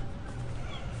it.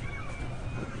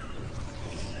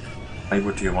 Why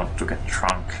would you want to get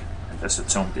drunk and there's a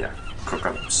zombie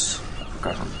apocalypse,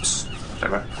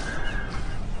 whatever.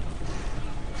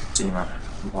 Seem a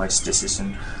wise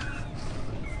decision.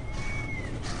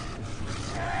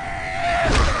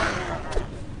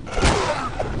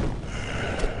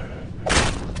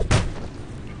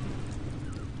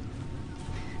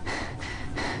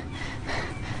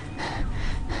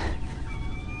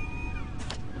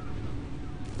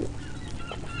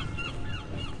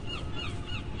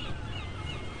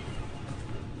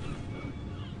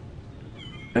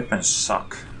 Weapons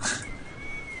suck.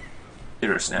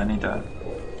 Seriously, I need a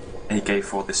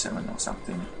AK-47 or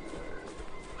something.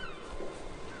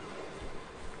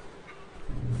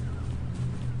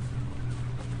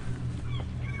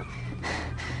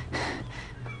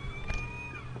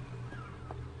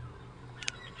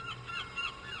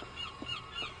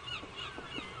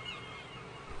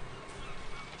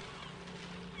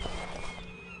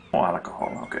 More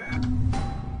alcohol, okay.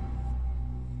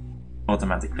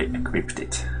 Automatically equipped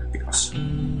it because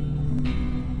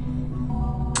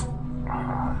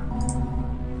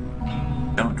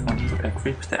don't want to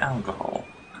equip the alcohol.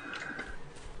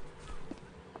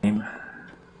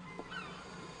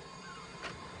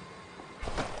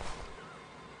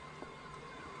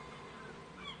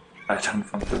 I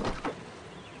don't want to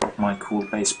drop my cool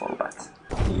baseball bat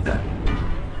either.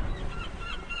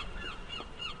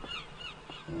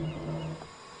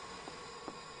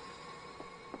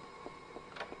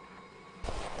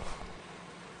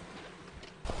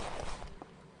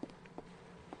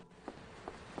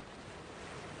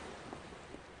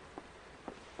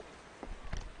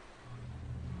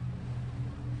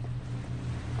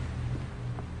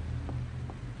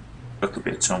 Got to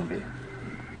be a zombie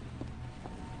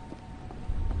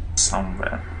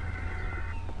somewhere.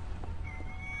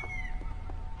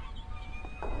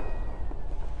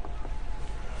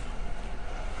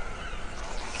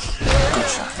 Good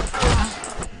shot.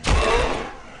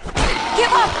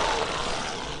 Give up!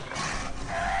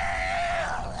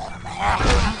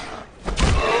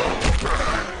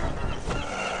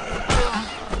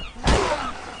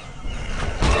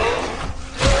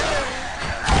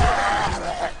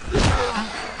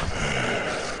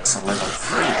 It's a level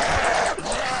 3.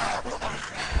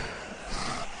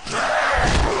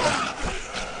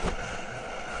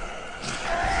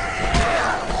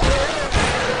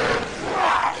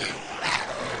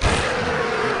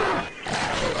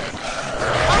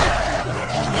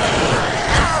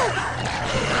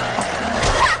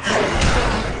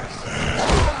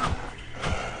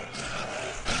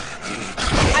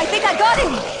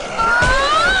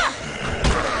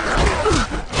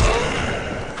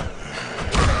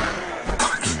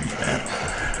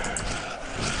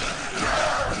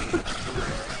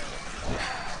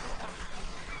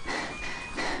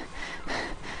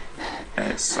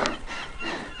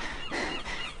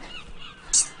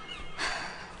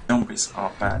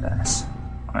 badass.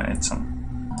 I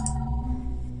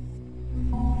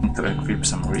need to equip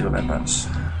some real weapons.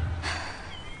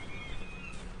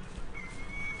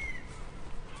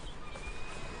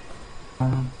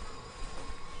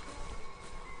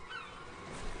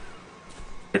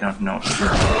 I don't know.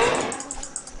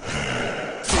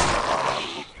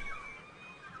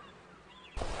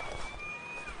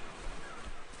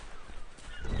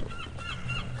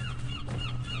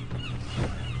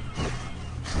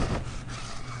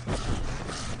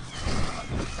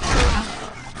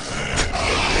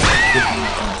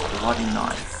 Bloody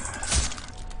knife.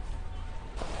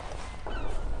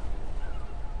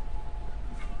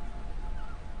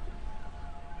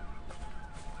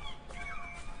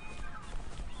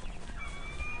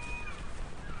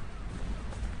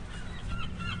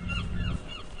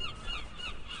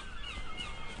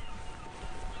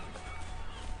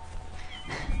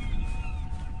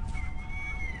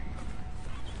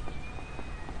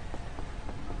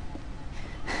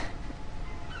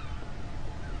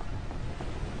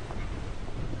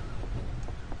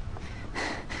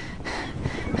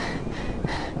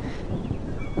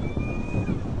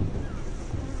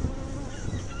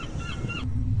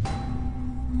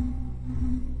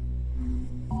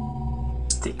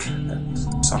 Stick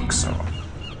that sucks, so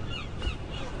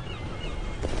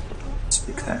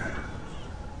stick there.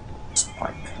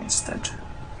 Spike instead.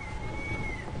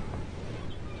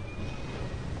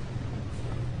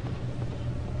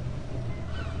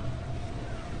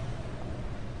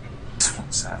 This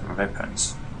one's have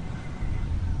weapons.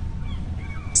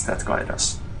 Does that guide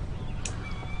us?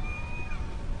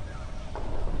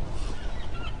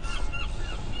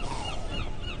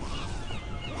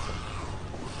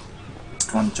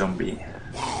 One zombie.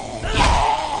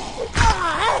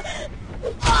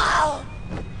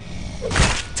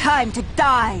 Time to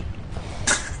die!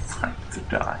 Time to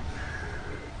die.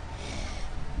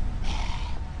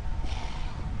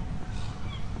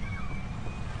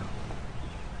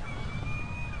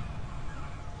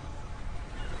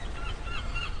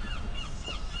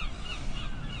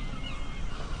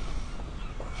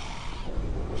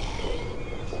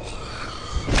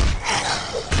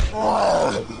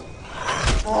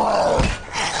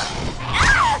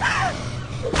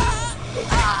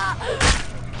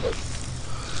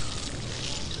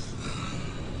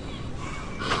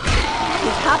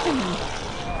 What's happening?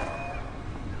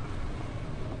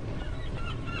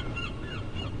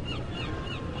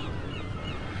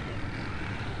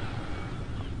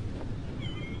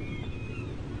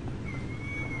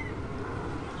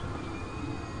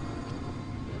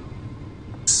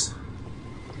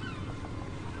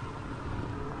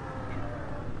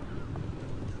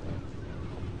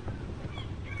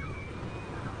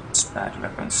 It's bad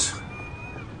weapons.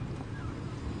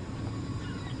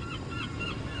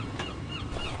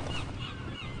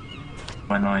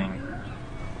 Annoying.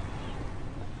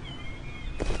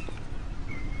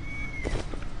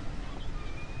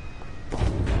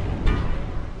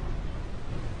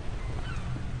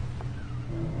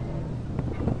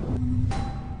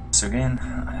 So again,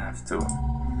 I have to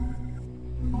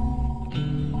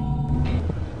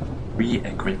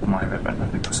re-equip my weapon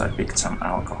because I picked some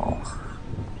alcohol.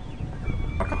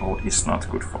 Alcohol is not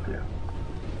good for you.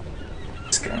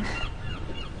 This game.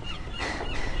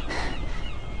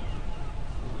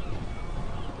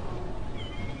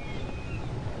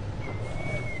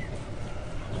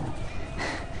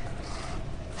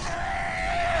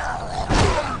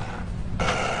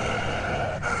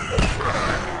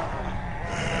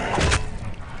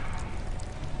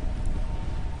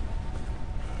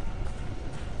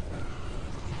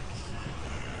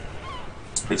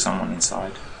 Be someone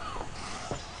inside.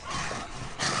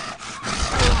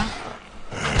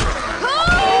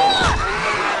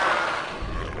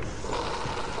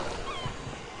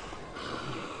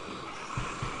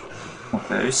 Oh,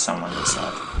 there is someone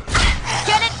inside.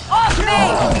 Get it off me!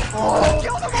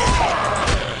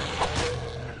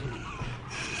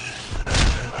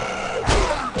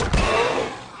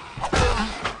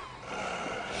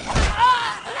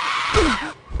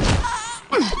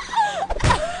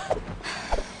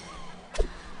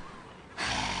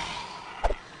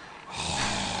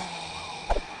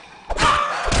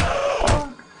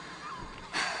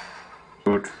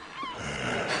 Good.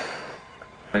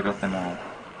 I got them all.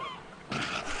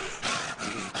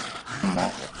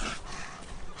 More.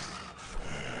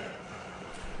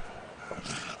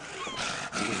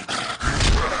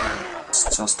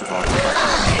 It's just about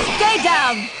Stay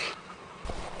down!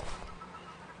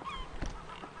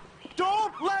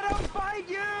 Don't let him fight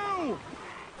you!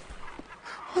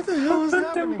 What the hell is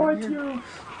happening here?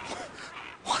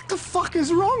 What the fuck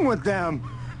is wrong with them?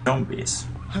 zombies.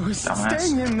 I was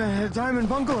staying in the diamond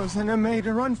bungalows and I made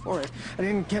a run for it. I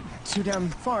didn't get too damn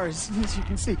far, as you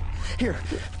can see. Here,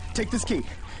 take this key.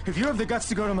 If you have the guts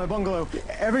to go to my bungalow,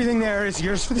 everything there is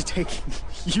yours for the taking.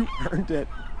 You earned it.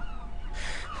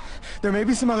 There may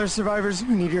be some other survivors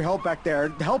who need your help back there.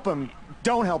 Help them.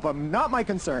 Don't help them. Not my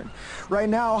concern. Right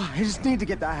now, I just need to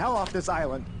get the hell off this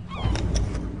island.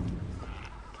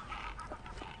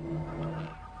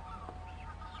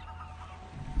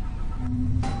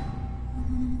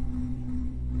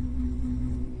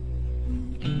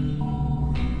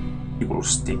 Evil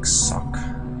sticks suck.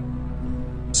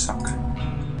 Suck.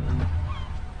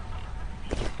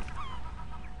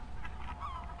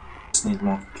 Just need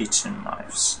more kitchen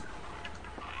knives.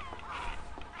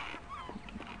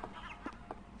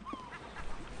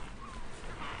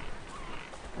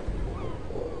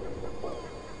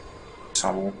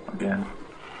 Shovel again.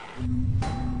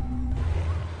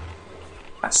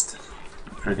 That's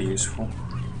pretty useful.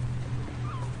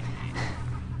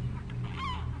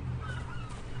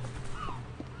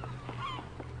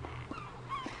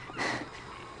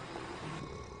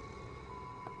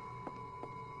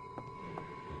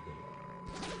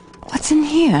 What's in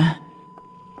here?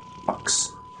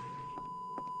 Box.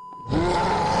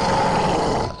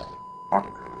 Fuck.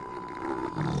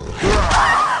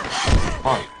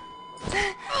 Fuck.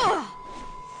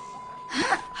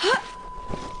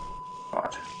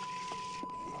 God.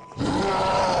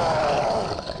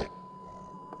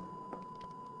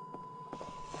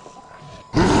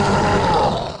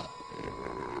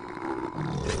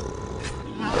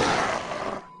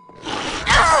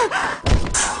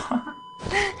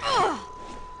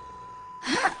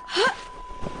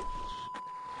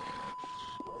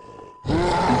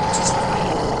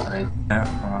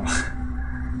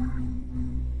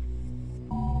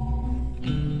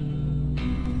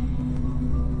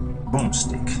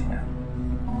 Boomstick, yeah.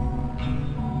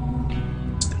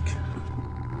 Stick.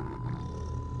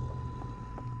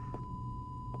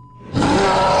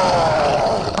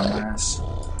 Nice.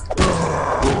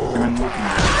 Even looking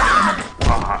at it.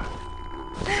 Ah.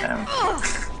 Damn.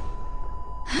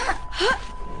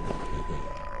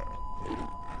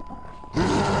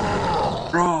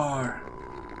 Roar!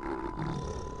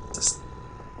 Just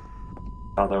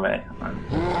the other way.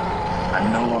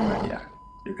 I'm no longer here.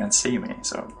 You can see me,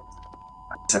 so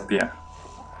I disappear.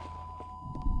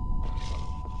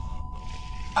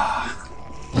 Ah.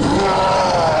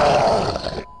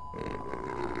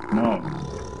 No.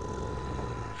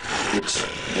 Bitch.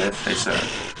 Death is a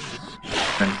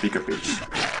even bigger bitch.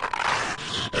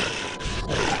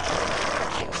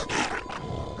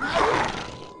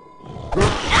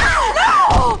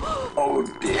 Oh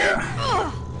dear.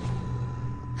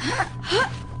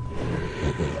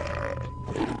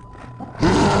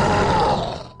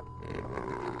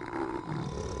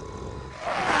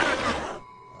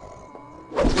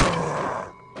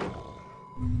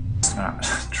 Just gonna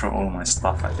throw all my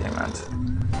stuff at him and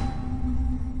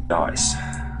dies.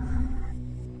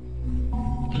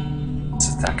 It's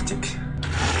a tactic.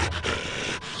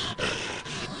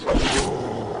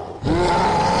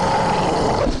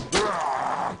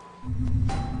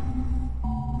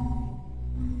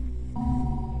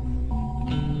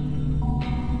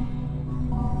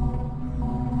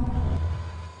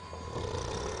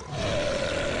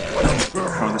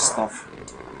 Throw the stuff.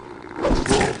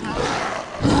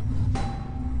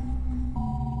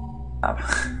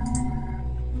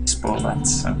 Spoil that.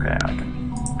 Okay, I can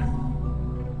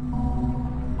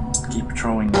just keep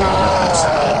throwing weapons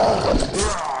at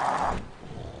him.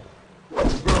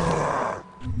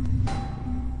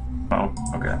 Oh,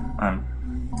 okay. I'm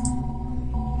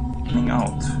running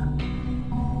out.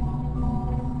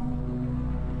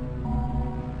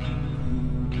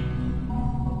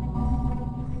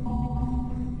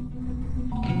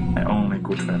 My only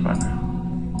good weapon.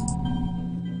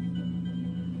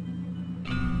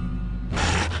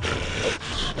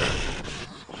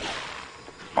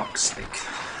 Box stick.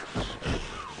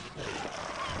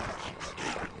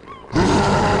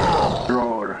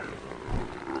 Roar.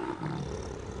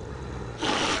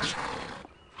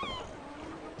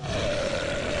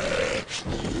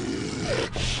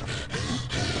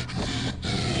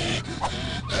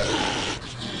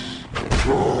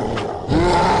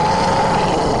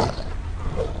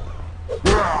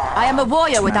 I am a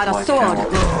warrior without a sword.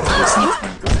 It's not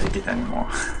going to take it anymore.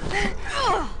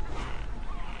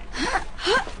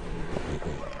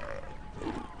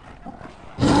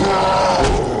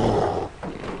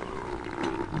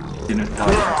 Didn't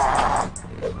die yet.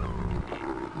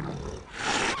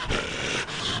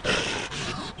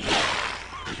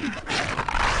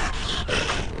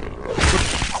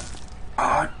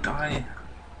 Ah, die.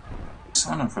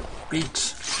 Son of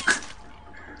beach.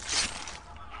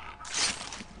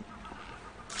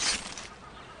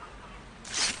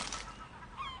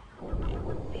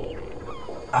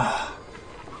 Ah.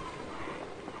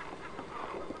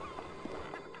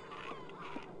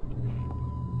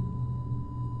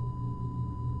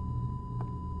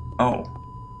 Oh.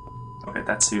 Okay,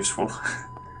 that's useful.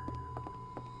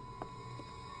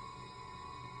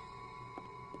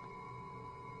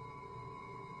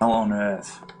 How on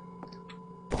earth?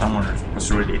 Someone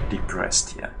was really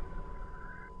depressed here.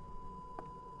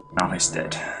 Now he's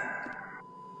dead.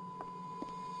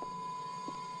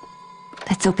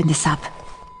 Let's open this up.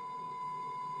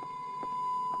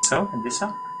 So, open this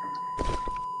up?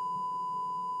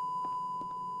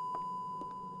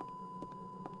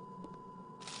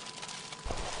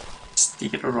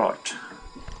 Steel rod.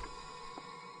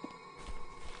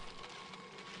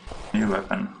 New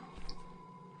weapon.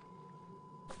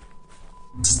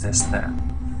 What's this there?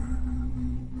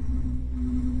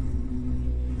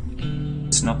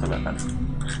 It's not a weapon.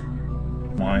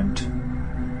 Mind.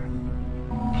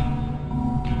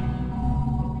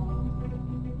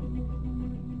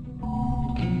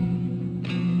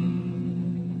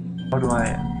 How do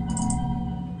I...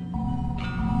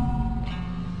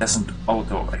 Doesn't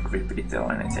auto-equip it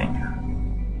or anything.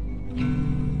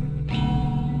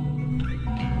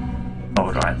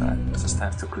 Oh right, I just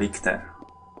have to click there.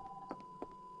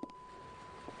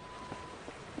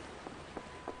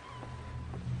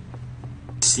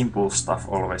 Simple stuff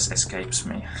always escapes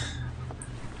me.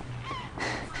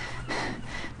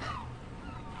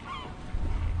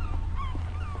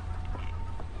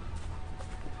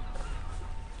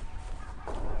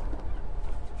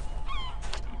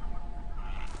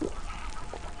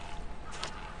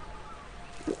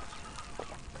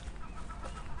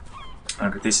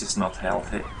 Okay, this is not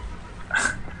healthy.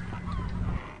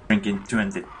 Drinking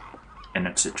 20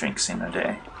 energy drinks in a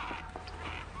day.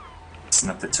 It's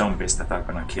not the zombies that are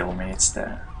gonna kill me, it's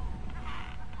the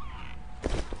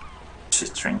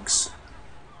shit drinks.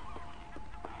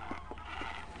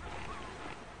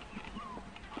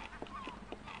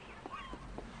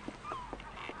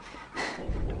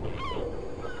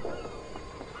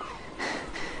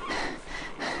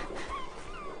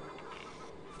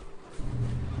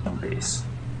 Zombies.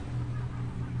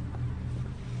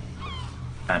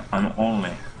 I'm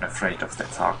only afraid of the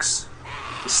thugs.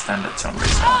 The standard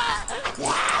zombies are.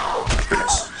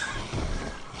 Goodness.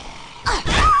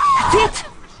 That's it!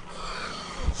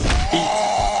 Eat!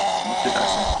 What did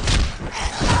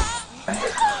I say?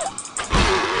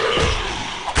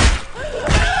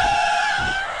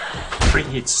 3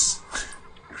 hits.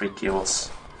 3 kills.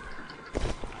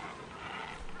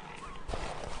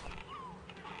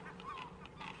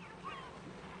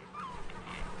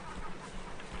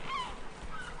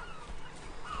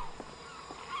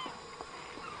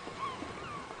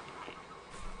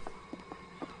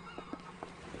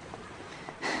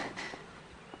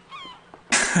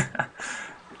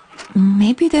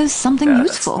 Maybe there's something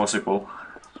useful. That's possible.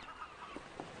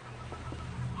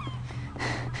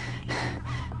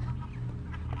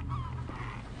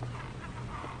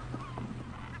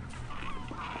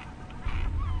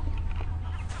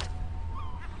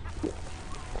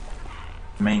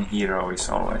 Main hero is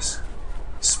always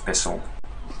special.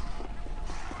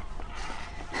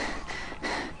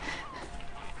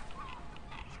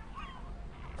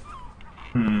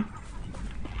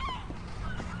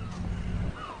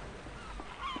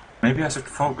 Maybe I should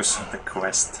focus on the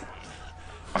quest,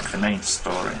 like the main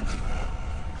story.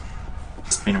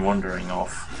 It's been wandering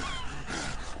off.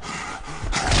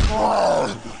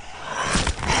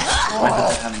 Why do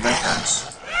they have weapons?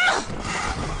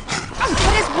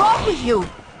 What is wrong with you?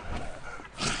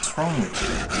 What's wrong with you?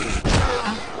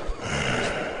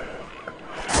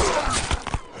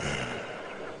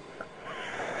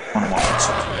 One more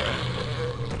headshot.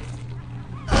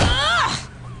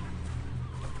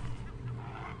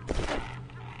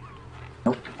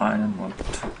 Nope, I don't want it.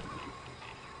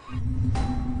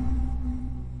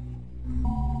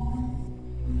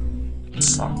 It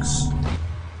sucks.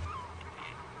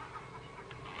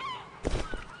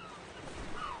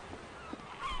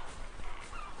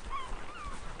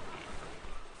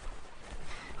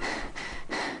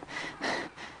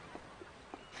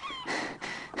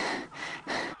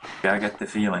 I get the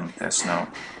feeling there's no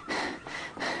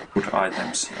good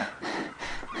items here.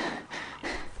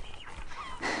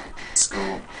 Let's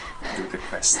go do the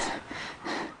quest.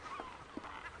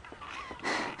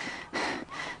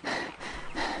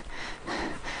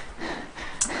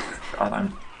 God,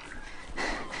 I'm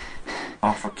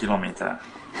half a kilometer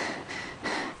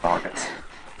target.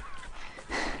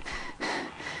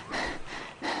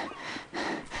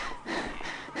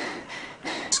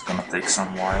 gonna take a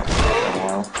while.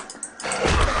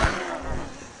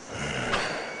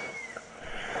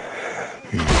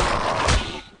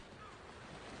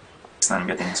 I'm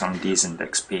getting some decent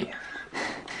XP.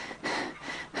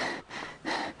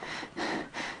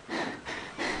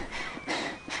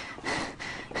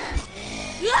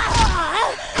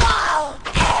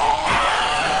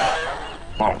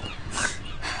 Wow.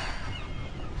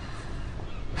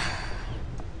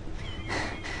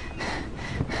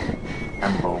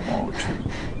 Rambo mode.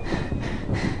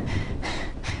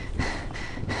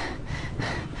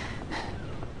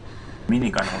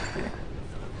 Minigun would be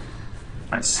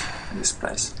nice in this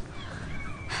place.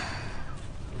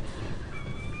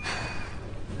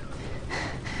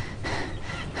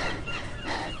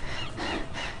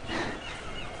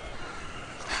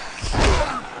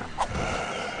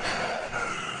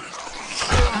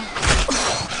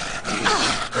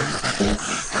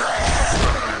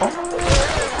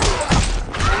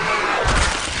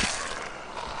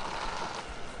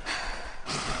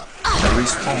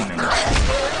 Respawning.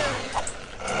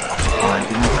 I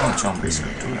didn't know zombies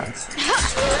could do that.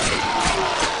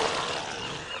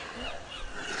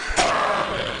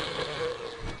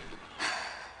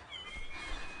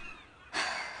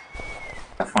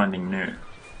 I'm finding new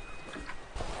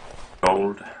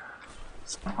gold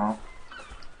somehow.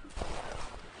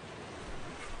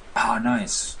 Ah,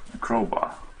 nice, a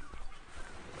crowbar.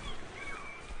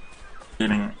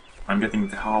 I'm getting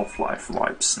the Half-Life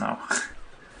vibes now.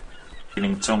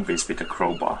 Killing zombies with a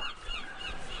crowbar.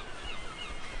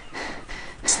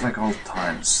 It's like old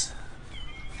times.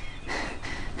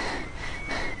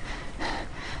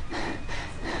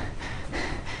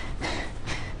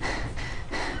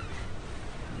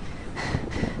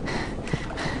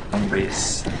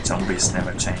 Zombies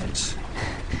never change.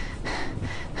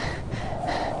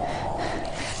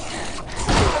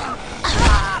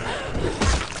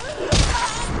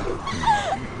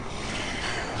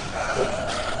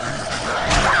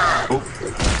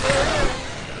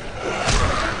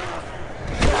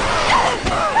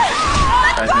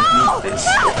 I don't need this.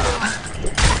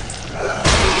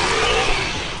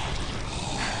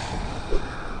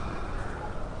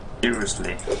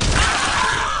 Seriously.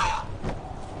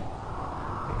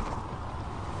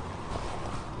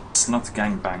 It's not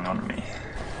gangbang on me.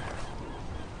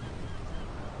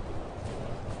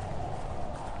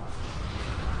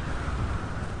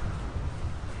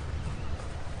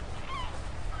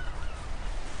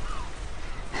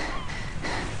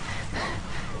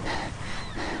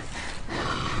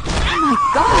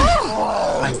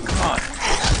 My god!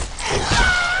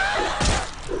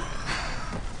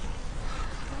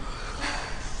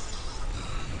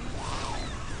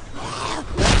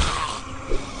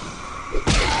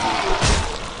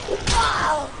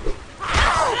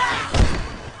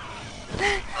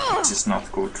 This is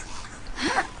not good.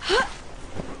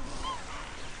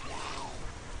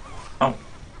 Oh,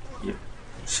 yeah.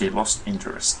 She lost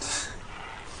interest.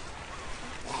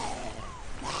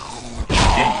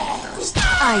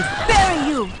 I bury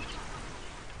you!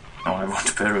 No, I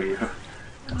won't bury you.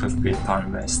 That would be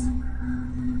time waste.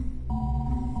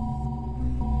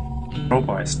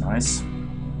 Crowbar is nice.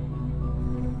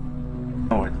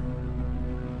 Oh, it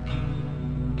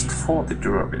 40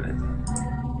 durability.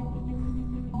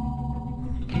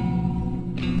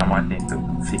 I might need to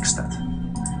fix that.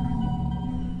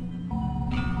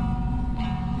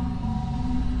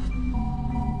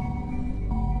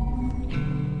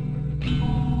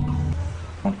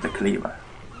 Want the cleaver.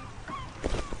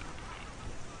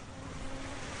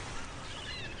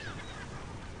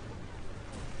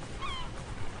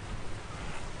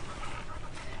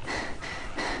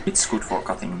 It's good for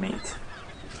cutting meat.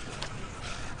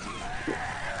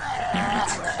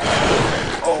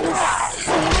 Oh!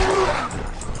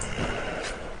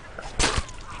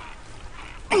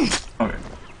 Okay.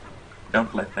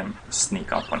 Don't let them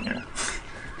sneak up on you.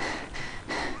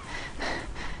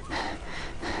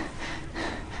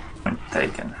 Point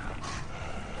taken.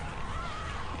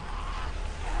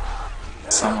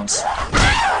 Someone's...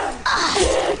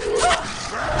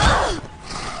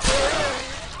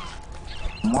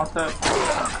 What the...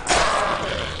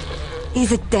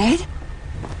 Is it dead?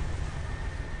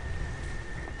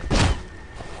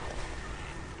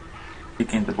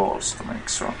 Kick in the balls to make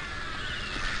sure.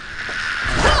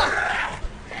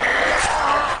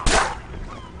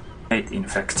 Eight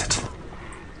infected.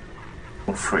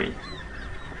 For free.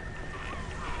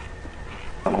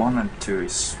 Well, 1 and 2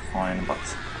 is fine, but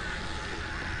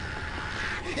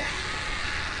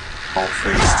all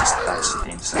 3 is just that's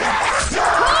insane.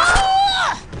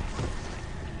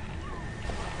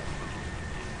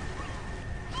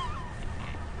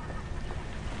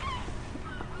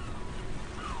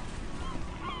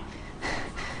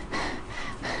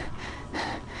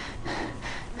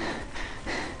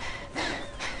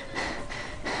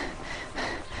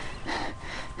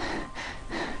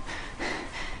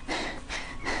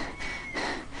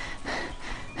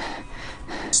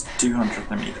 It's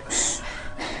 200 meters.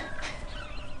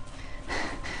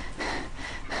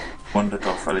 Wandered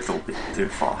off a little bit too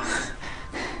far.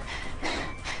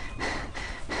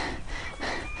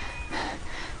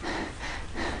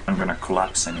 I'm gonna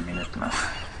collapse any minute now.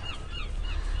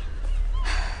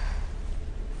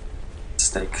 Let's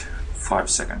take 5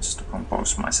 seconds to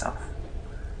compose myself.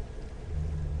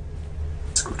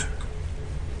 It's good.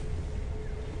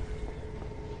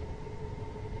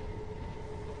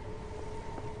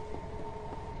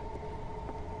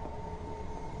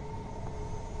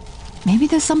 Maybe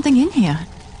there's something in here.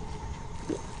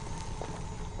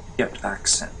 Yep,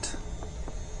 accent.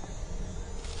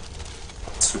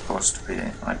 It's supposed to be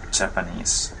like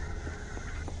Japanese.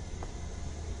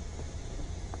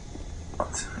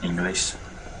 But English.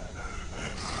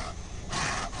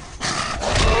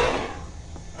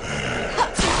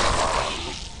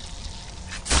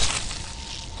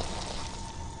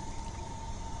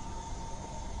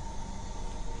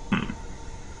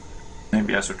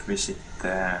 Maybe I should visit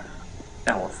the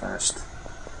L first.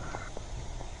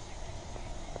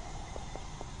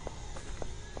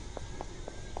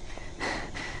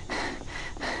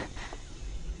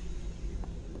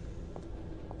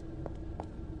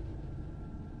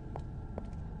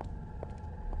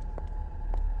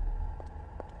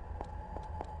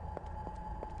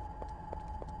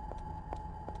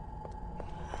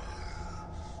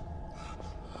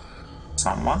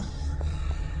 Someone?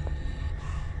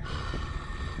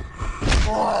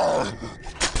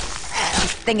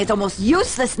 This thing is almost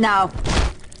useless now.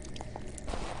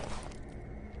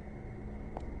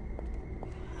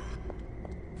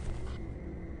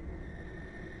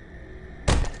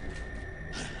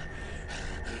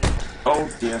 Oh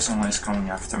dear, someone is coming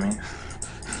after me.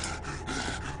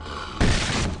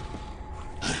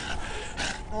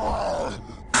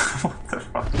 What the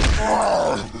fuck?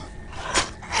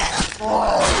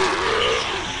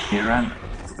 He ran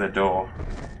to the door.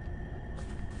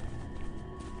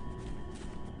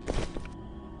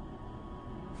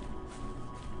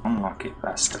 Unlucky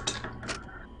bastard.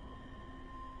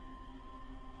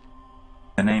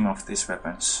 The name of these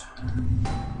weapons.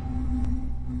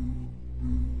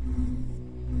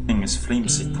 Thing is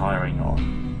flimsy, tiring, or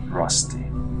rusty.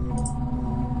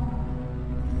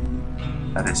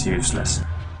 That is useless.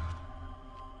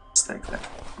 Let's take the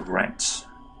wrench.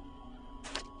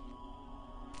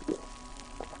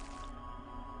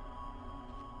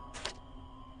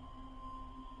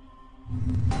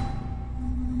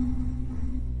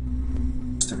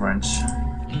 The wrench.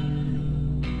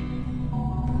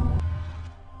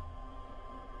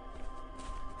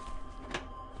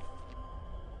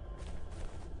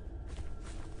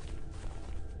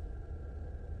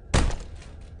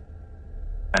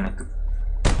 I need to.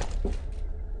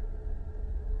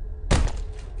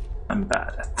 I'm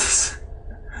bad at this.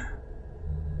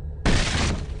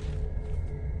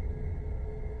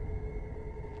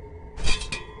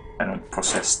 I don't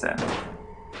possess the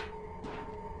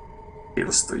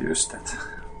skills to use that.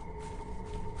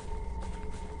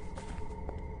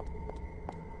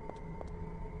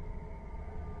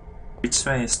 Which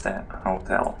way is the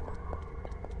hotel?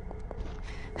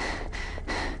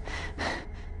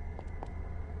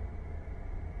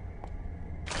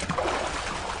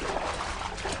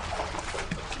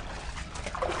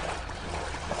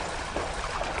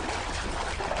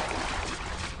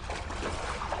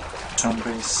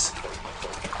 Zombies.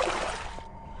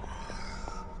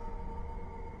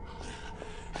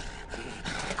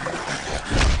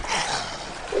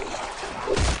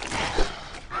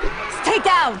 Stay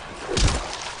down!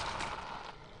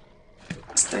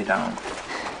 Stay down.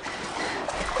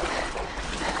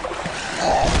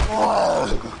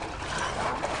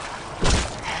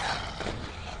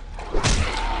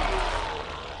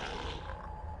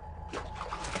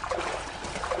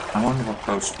 I wonder what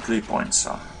those 3 points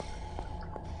are.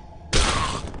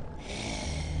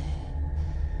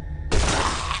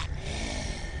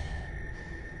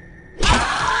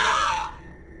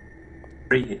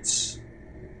 Three hits.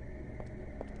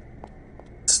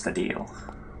 What's the deal?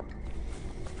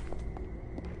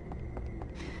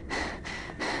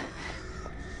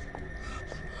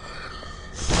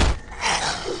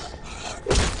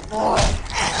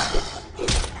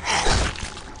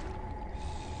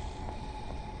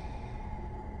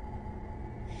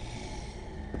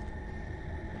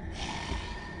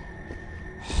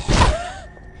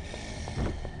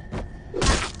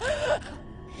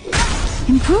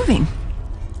 Improving.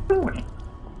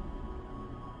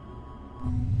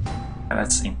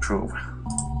 Let's improve.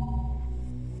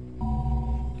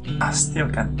 I still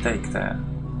can take the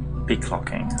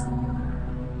picklocking.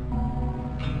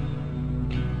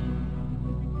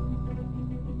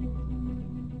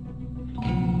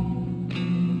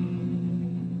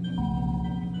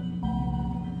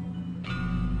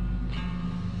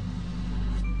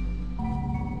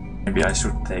 Maybe I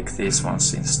should take these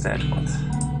ones instead, but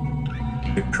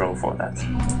be pro for that.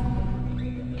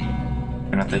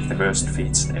 I'm gonna take the worst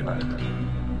feats ever.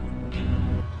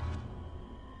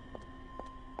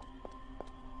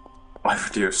 Why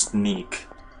would you sneak?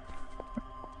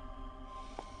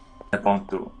 I want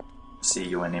to see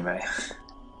you anyway.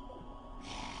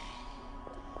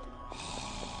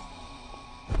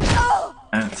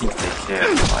 I don't think they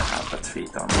care if I have that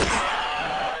feat on me.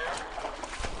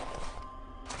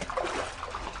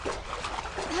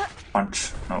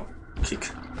 Punch, no, kick.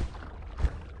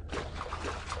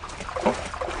 Oh.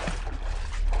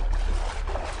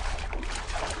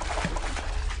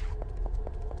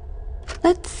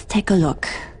 Let's take a look.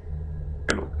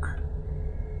 Take a look.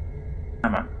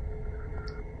 Come on.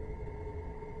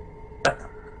 That.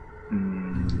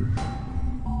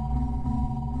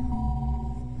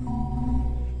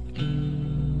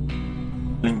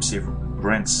 Flimsy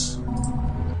wrench.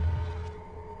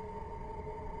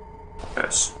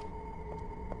 Yes.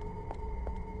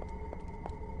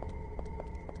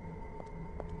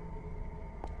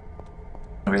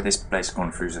 Okay, this place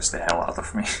confuses the hell out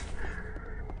of me.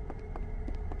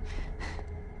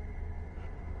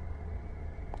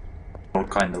 All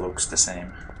kinda looks the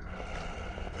same.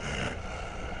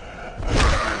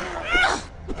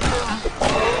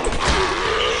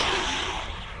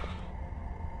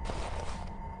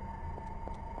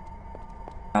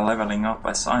 I'm leveling up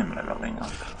as I'm leveling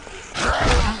up.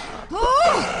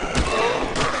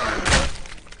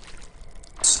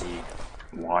 Let's see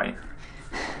why.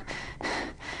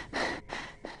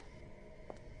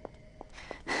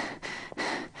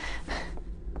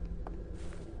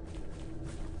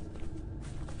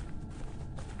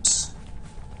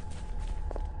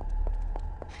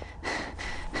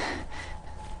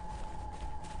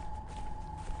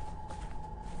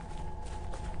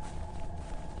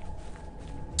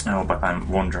 Oh, but I'm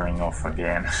wandering off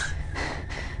again.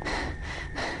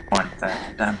 Want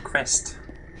that damn quest.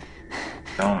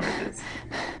 Go on with it.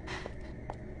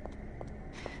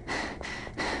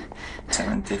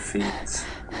 70 feet.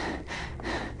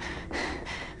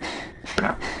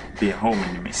 Gonna be a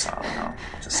homing missile now.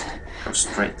 Just go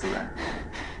straight to there.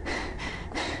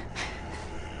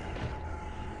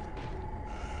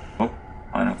 Oh,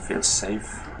 I don't feel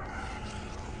safe.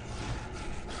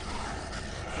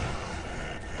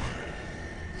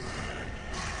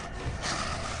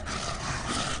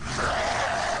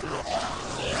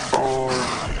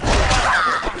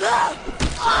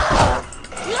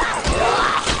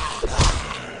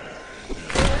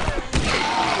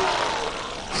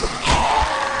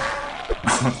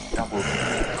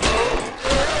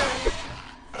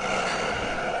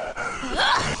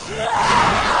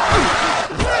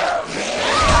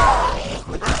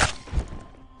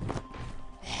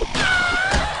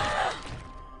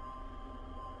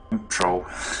 Pro.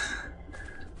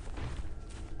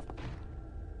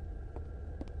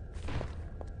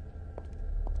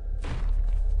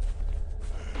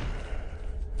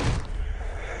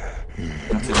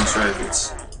 Not even sure if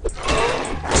it's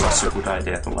such a good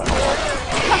idea to level up.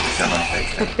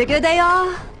 The bigger they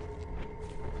are,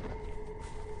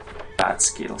 bad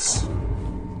skills.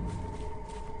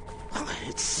 Oh,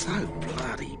 it's so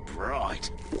bloody bright.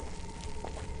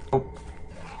 Oh.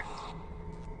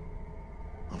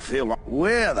 I feel like...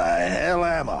 Where the hell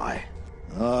am I?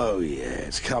 Oh yeah,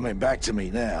 it's coming back to me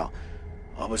now.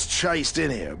 I was chased in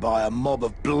here by a mob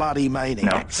of bloody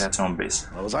maniacs. No, they're zombies.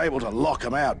 I was able to lock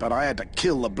them out, but I had to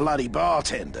kill the bloody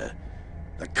bartender.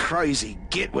 The crazy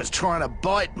git was trying to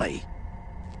bite me.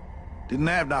 Didn't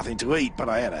have nothing to eat, but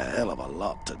I had a hell of a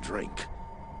lot to drink.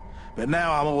 But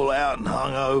now I'm all out and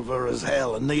hungover as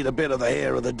hell and need a bit of the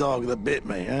hair of the dog that bit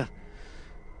me, huh?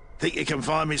 Think you can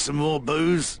find me some more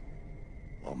booze?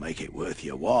 I'll make it worth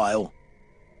your while.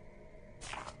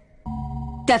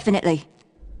 definitely.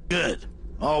 Good.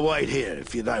 I'll wait here,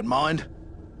 if you don't mind.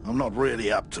 I'm not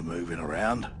really up to moving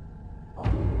around.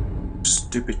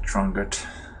 Stupid drunkard.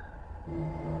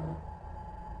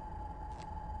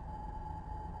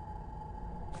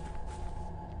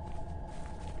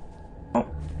 Oh.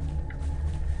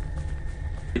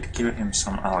 Did give him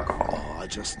some alcohol. Oh, I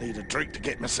just need a drink to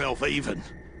get myself even.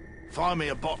 Find me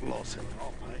a bottle or something,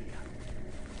 I'll pay you.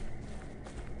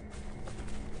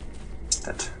 What's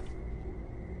that?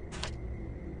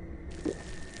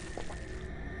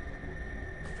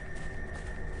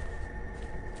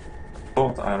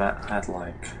 Thought I had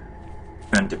like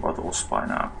 20 bottles by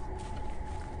now.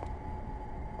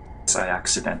 So I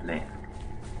accidentally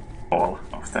all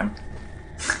of them.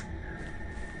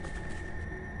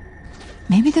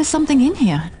 Maybe there's something in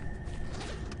here.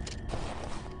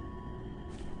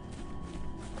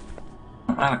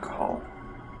 Alcohol.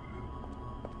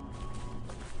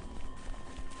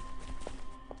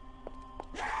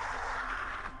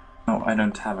 now I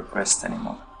don't have a quest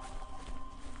anymore.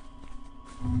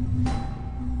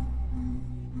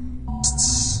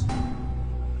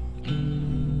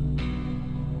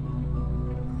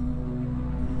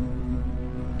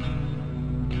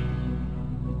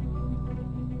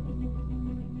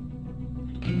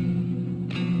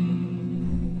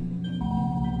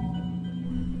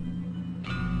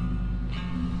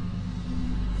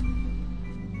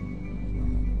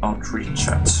 Not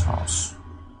Yshxod's house.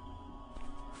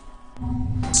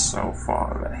 So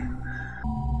far away.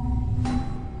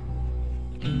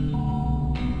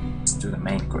 Let's do the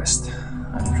main quest.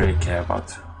 I don't really care about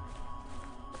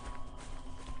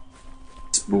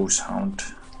this booze hound.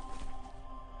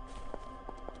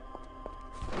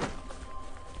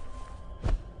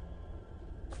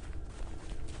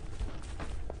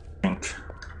 Drink.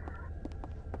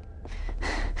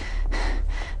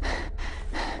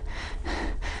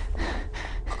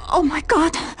 Oh my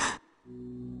god!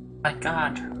 My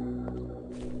god.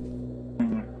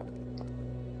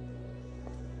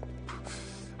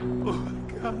 Oh my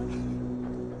god.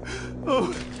 Oh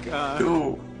my god.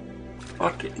 Do.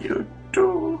 What did you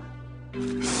do?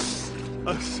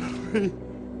 I'm sorry.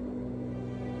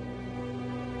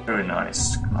 Very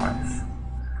nice knife.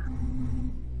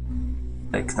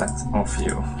 Take that off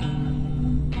you.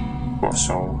 Poor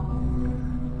soul.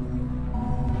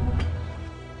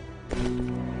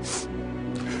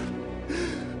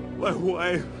 My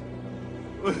wife.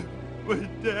 My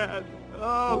dad.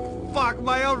 Oh, fuck,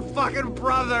 my own fucking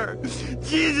brother!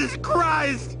 Jesus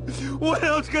Christ! What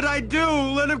else could I do?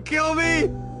 Let him kill me?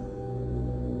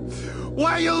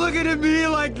 Why are you looking at me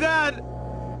like that?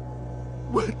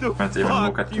 What the fuck do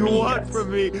you want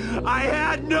from me? I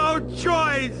had no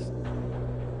choice!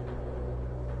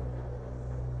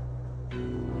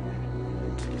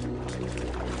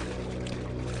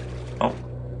 Oh.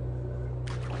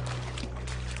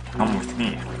 Come with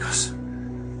me, because I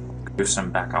could do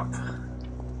some backup.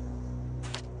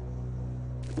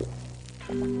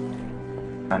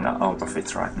 I'm out of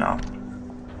it right now.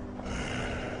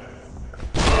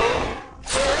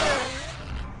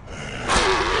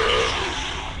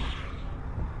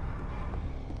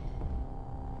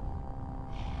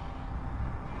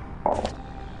 Oh.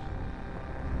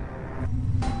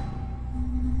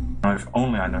 Now if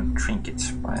only I don't drink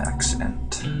it by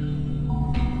accident.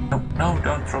 No, no,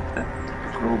 don't drop the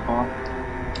crowbar.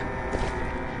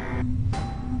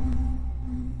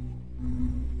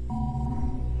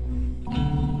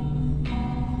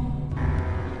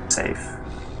 Safe.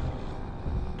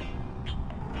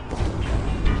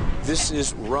 This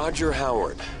is Roger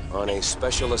Howard on a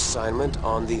special assignment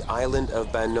on the island of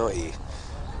Banoi.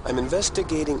 I'm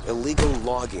investigating illegal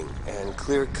logging and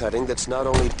clear-cutting that's not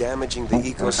only damaging the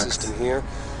ecosystem here,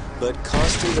 but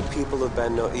costing the people of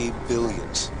Banoi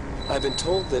billions. I've been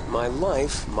told that my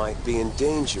life might be in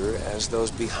danger as those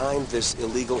behind this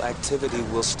illegal activity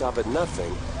will stop at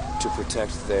nothing to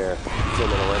protect their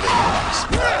criminal enterprise.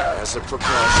 As a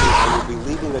precaution, I will be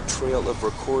leaving a trail of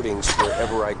recordings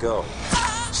wherever I go,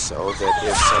 so that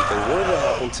if something were to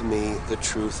happen to me, the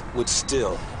truth would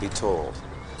still be told.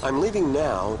 I'm leaving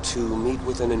now to meet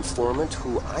with an informant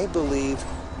who I believe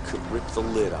could rip the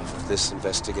lid off of this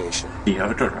investigation.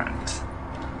 Deodorant.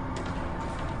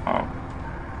 Oh.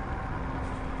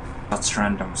 That's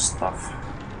random stuff.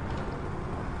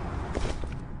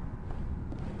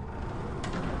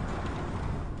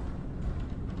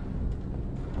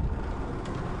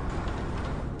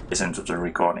 Listen to the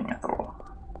recording at all.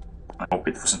 I hope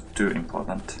it wasn't too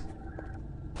important.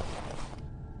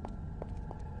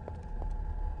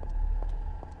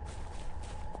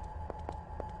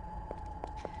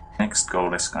 Next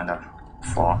goal is kind of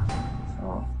far,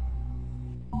 so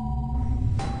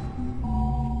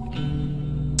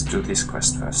let's do this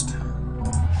quest first.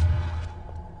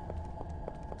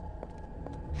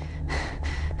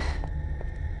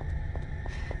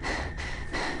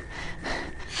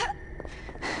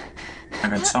 I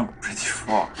can jump pretty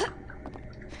far.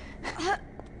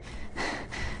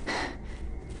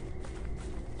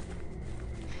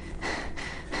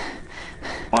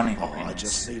 Bunny hopping. I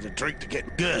just need a drink to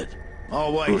get good.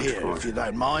 I'll wait here if you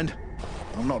don't mind.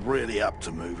 I'm not really up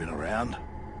to moving around.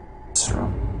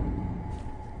 So,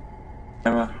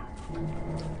 never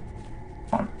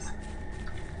want.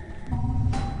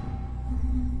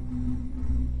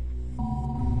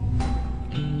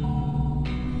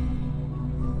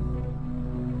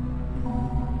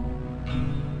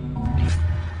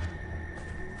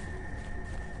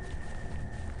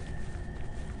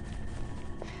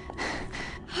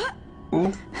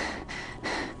 Ooh.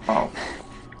 Oh.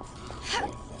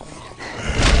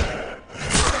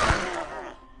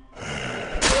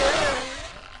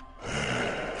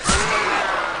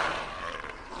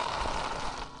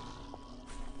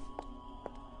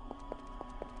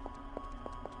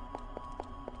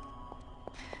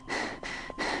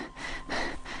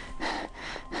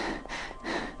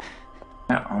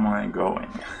 How am I going?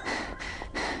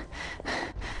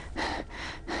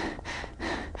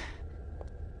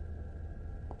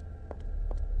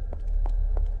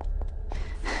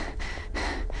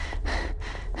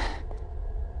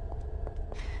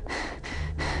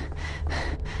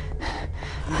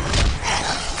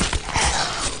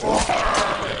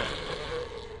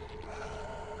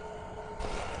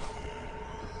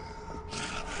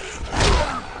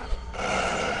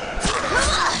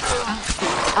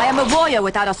 I am a warrior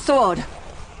without a sword.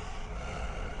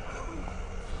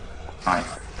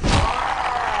 Knife.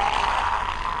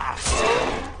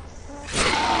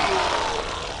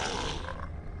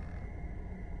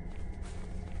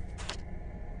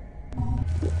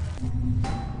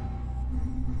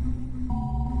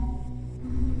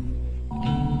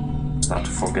 Start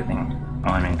forgetting.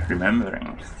 I mean,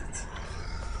 remembering.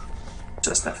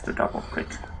 Just have to double click.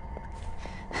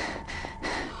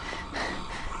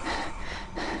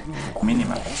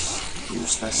 Minimaps.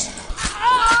 Useless.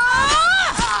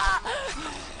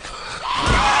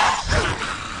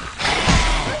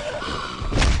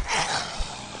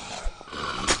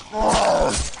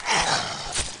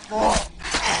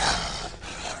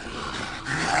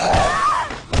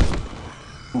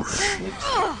 Oh shit.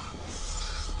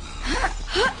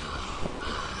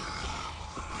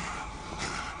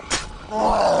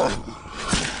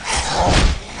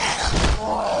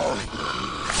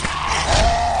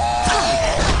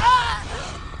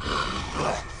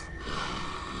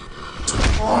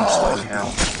 Punch like hell.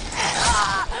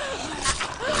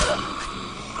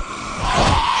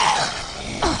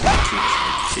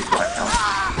 Keep like hell.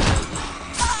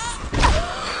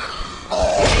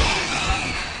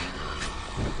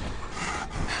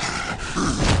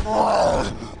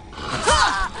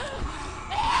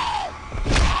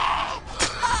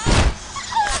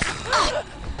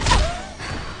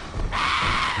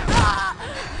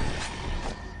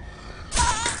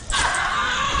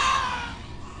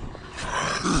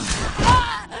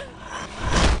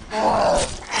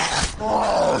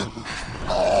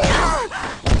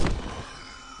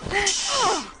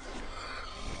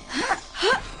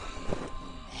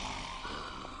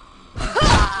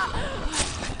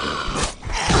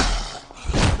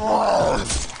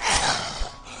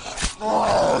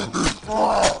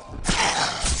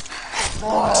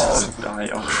 Die,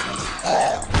 oh shit.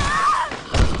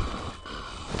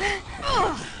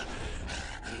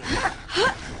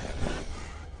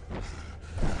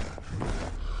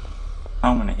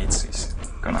 How many hits is it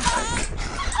gonna take?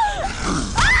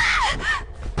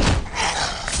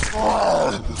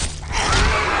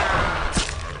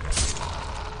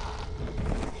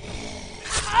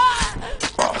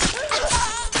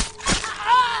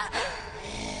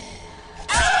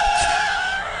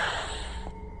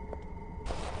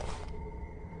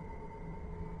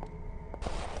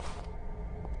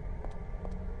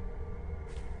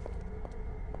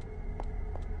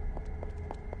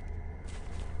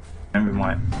 Maybe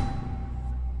my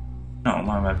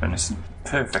weapon is in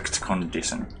perfect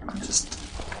condition. I'm just...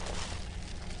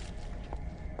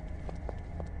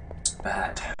 It's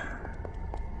bad.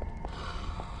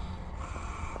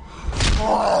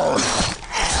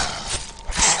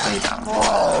 Stay down.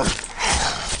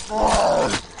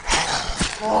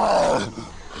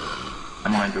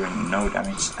 Am I doing no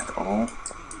damage at all?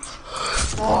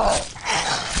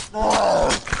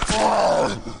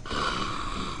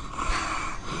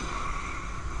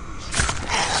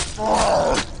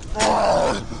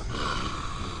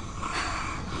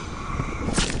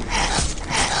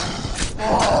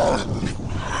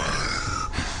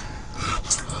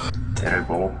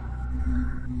 Terrible.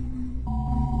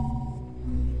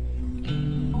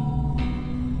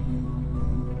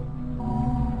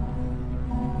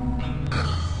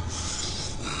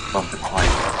 Love the pipe.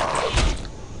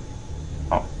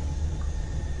 Oh.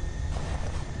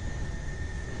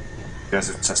 Guess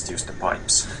it just use the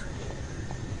pipes.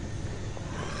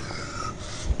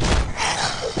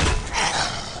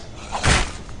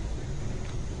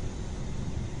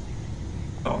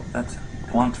 So that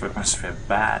plant weapons were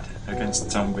bad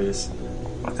against zombies,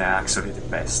 but they're actually the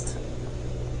best.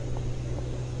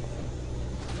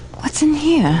 What's in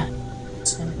here?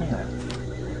 What's in here?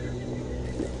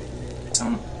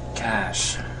 Some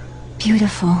cash.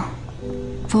 Beautiful.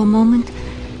 For a moment,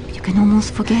 you can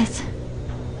almost forget.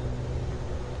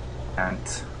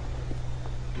 And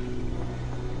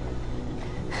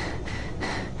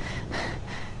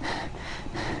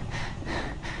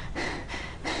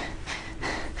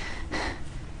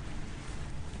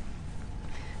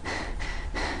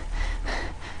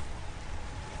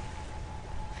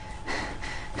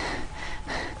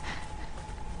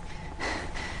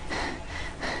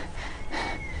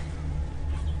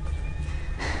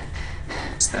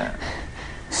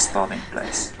starting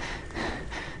place.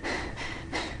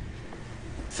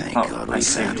 Thank Oh, God I we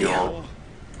saved found you you. all.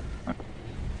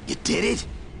 You did it?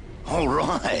 All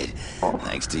right. Oh.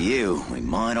 Thanks to you, we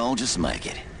might all just make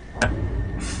it.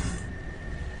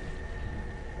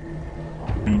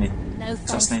 We need, No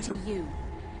just thanks need to to you.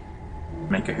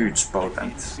 make a huge boat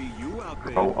and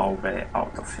row our way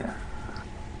out of here.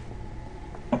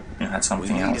 Oh, you had We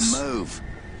something need else. to move.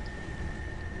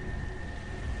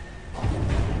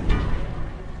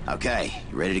 Okay,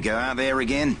 you ready to go out there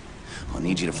again? I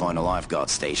need you to find a lifeguard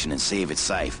station and see if it's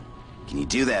safe. Can you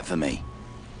do that for me?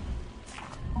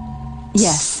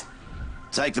 Yes.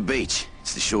 Take the beach.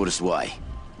 It's the shortest way.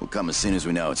 We'll come as soon as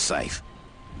we know it's safe.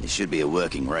 There should be a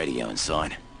working radio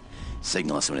inside.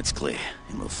 Signal us when it's clear,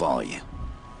 and we'll follow you.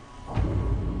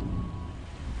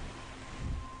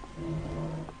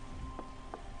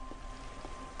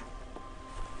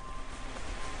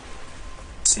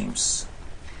 Seems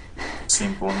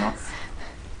simple enough.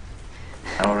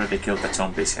 I already killed the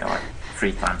zombies here like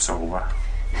 3 times over.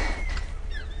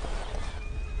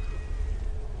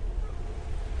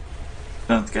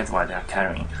 Don't get why they are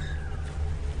carrying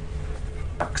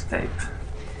duct tape.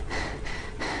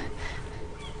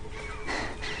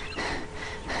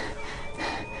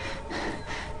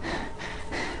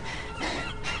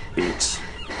 Beach.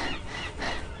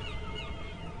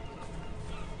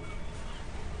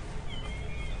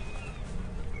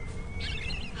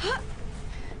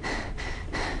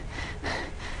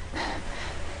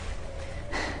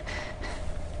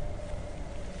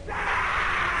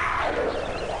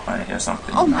 I hear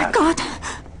something. Oh my mad. God!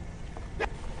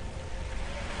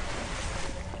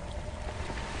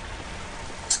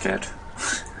 Scared.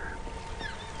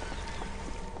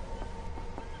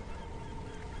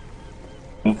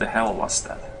 Who the hell was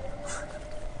that?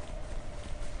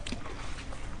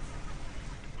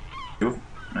 You?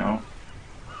 No.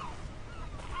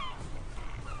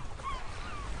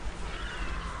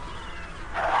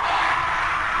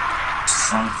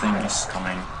 Something is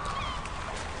coming.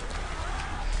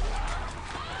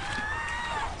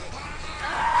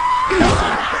 Get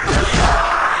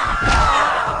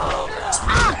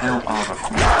the hell out of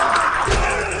me.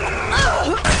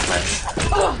 My flesh.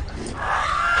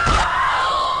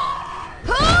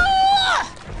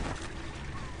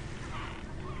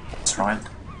 That's right.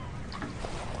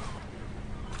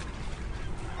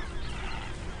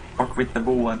 Fuck with the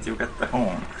bull and you get the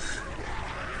horn.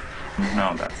 You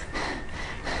know that.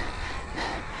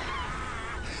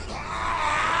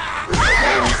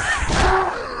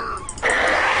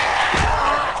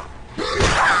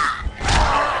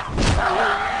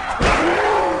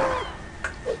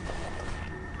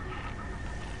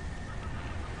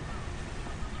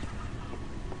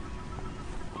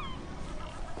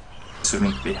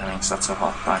 Shouldn't be having such a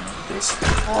hard time with this.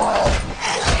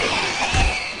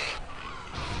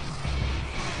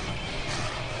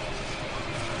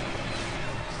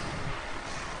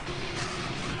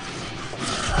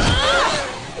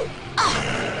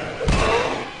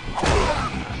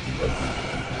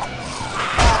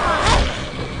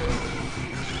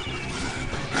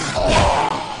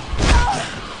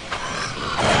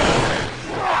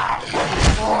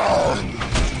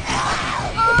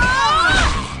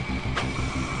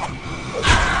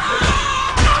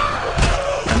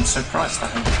 I'm surprised I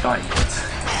haven't died yet.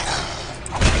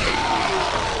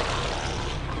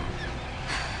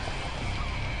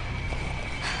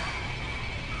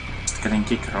 Just getting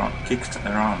kicked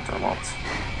around a lot.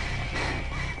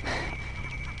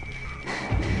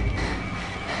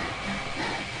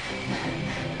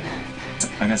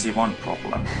 I can see one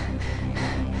problem.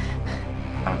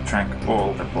 I drank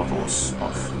all the bottles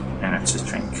of energy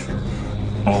drink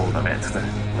all the way to the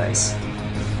place.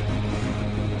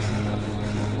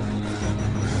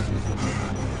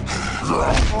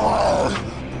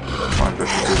 I'm going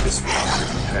to do this without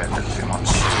getting hurt too much.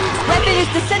 Weapon is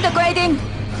disintegrating!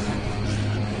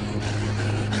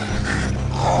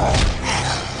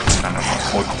 It's kind of a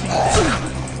odd thing.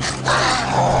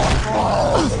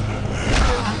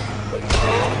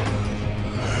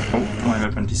 Oh, my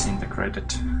weapon disintegrated.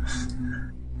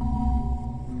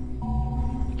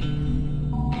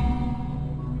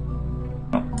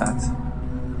 Not that.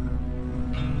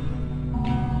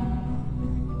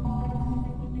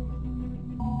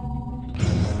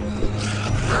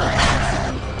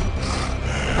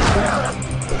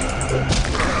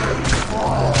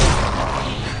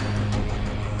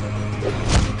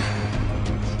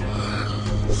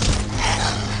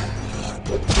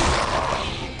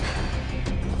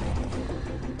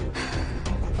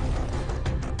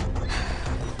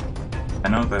 I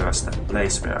know there was that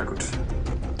place where I could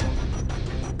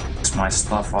fix my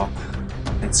stuff up.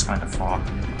 It's kind of far.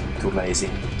 too lazy.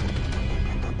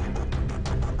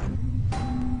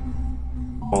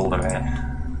 All the way.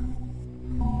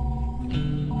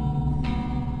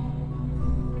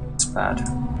 It's bad.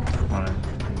 Alright.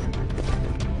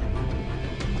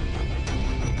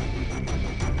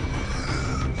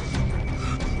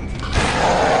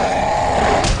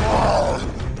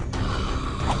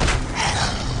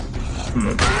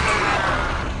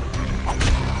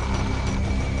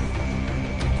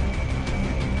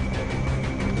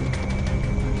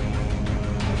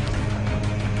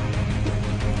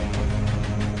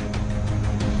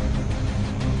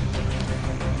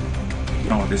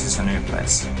 Oh, this is a new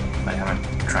place. I haven't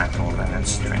drank all the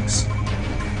energy drinks.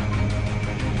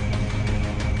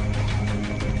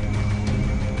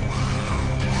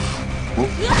 Whoop.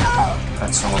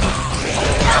 That's all of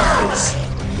this.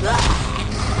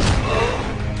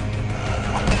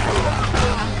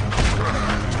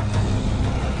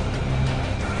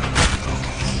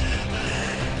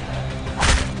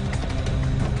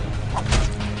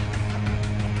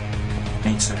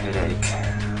 Needs a headache.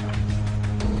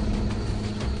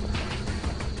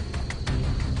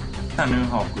 I knew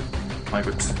how I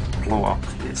could blow up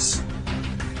this.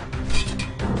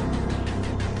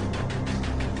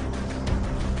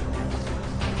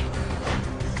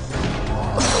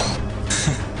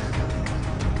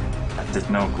 That did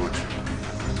no good.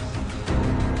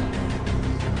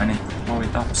 I need to blow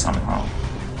it up somehow.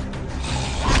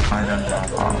 I don't know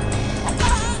how.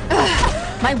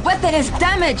 My weapon is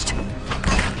damaged!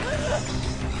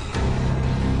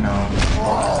 No.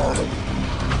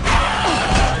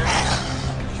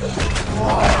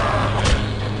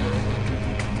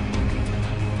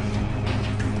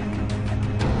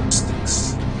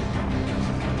 Sticks.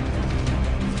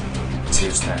 Let's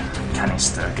use the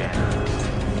canister again.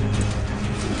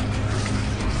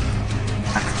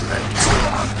 Activate.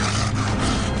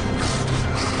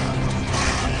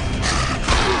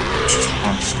 Just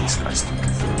punch these guys to death.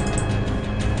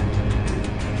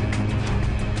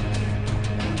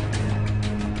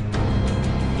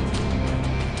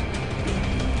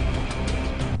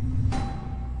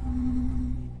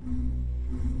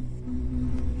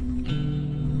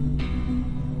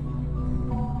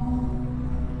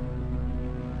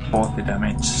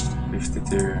 Damage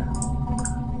 52.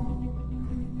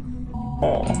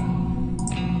 Oh.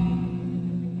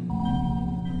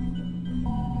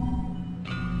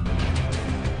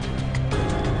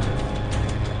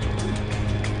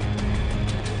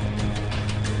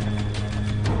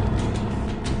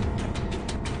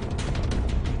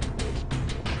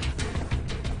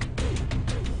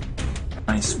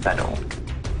 Nice battle.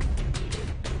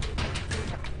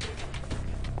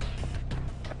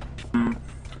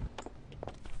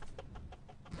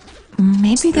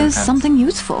 Maybe there's something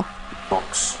useful.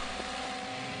 Box.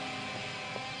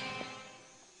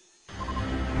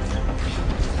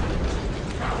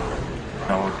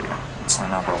 Oh dear, it's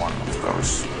another one of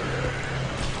those.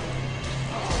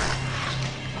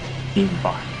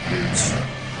 Imba dudes.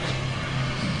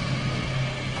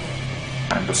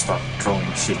 Time to start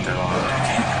throwing shit around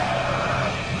again.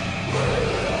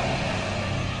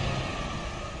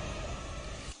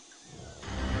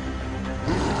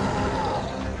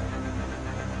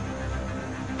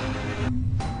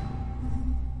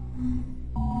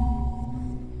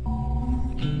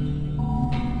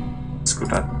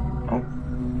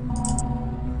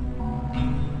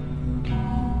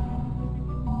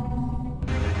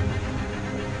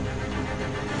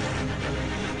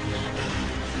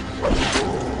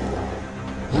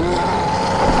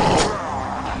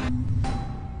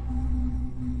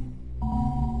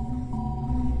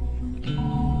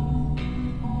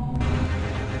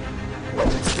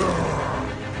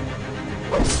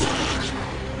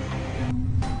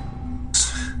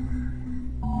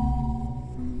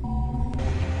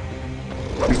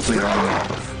 Quickly running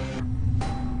out of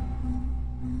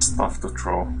stuff to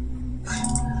throw.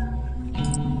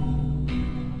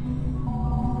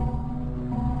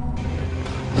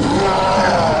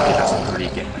 He doesn't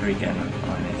regen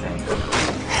or anything.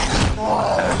 I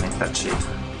don't need that shit.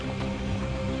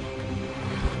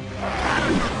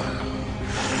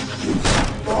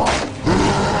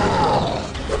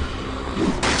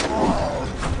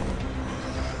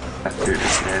 That dude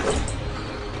is dead.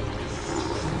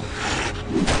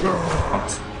 What?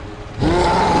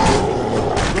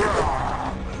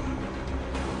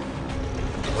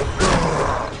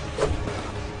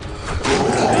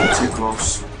 Too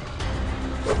close.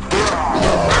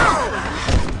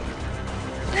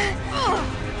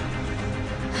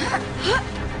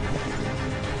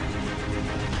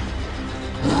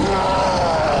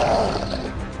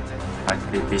 I'd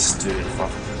be pissed too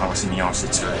if I was in your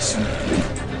situation.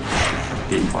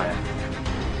 hit by a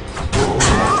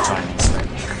Chinese lady.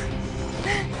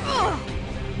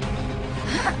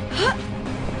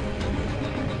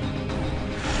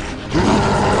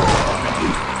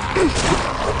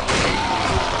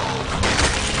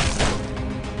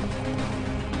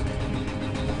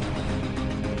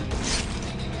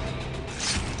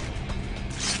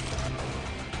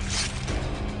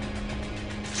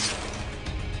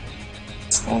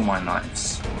 It's all my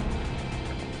knives.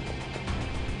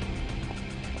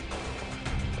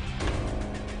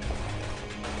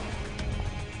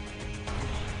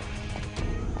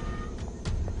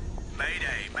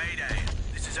 Mayday.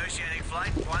 This is Oceanic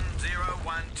Flight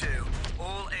 1012.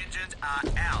 All engines are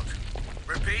out.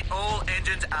 Repeat, all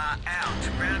engines are out.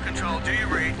 Ground control, do you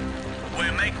read?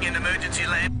 We're making an emergency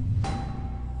land.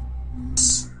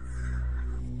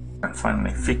 And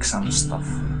finally fix some stuff.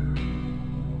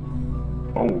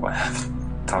 Oh, I have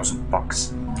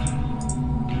 $1,000.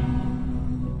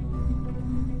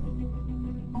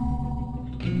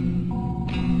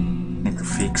 Need to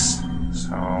fix,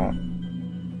 so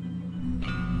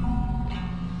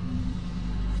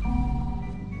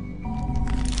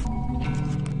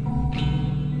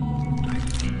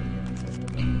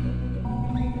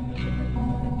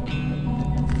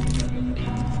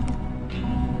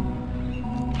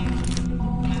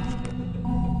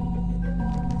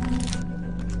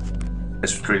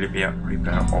this would really be a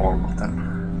repair all of them.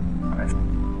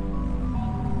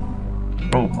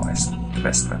 Crowbar is the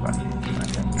best weapon, I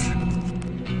think.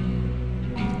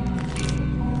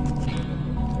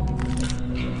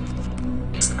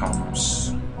 Next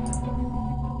comes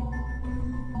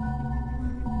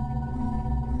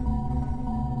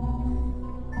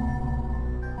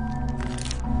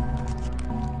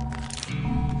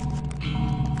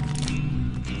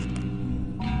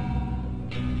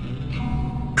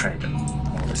trade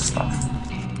all this stuff.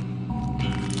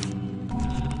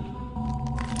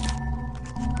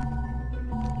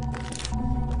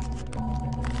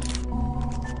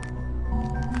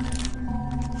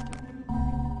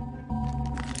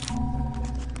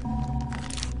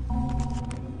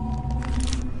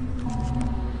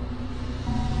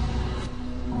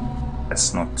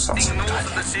 That's not such a good North of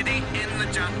the idea. city, in the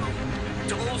jungle.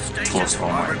 To all stations, Lost all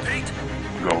I my repeat.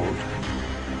 gold.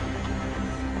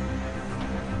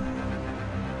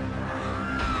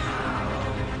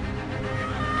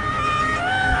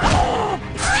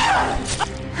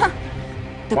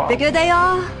 The Wow. bigger they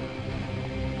are,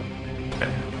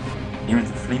 Even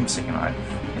the flimsy knife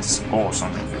is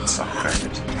awesome if it's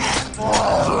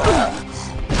upgraded.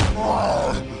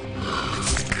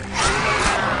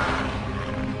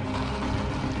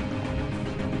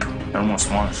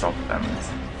 Almost one-shot them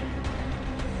with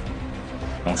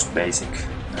most basic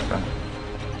weapon.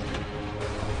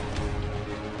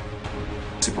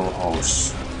 Multiple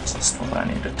holes, just what I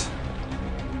needed.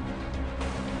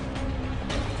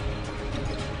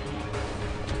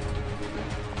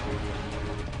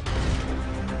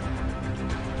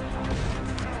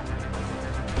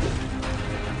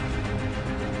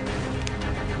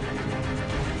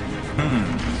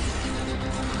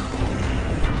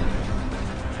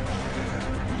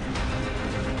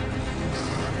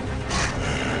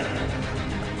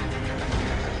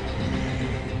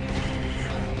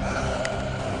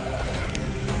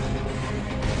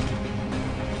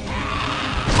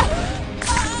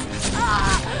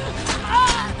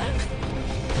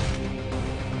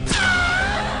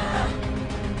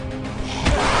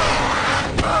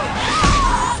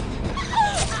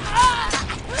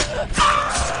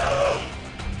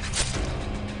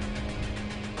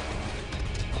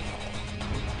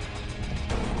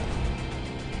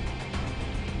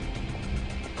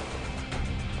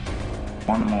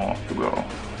 One more to go.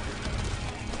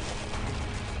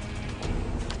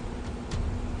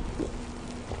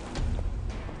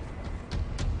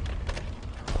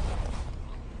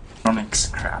 Onyx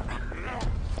scrap.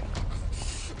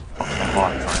 Okay,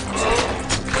 blood triangles.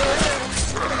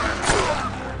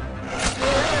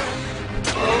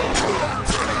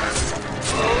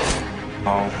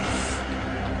 Oh.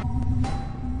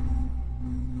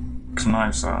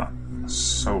 Knives are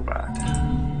so bad.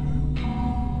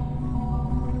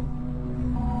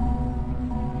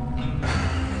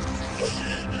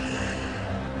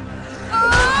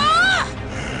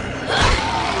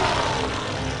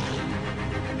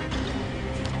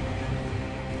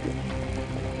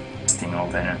 All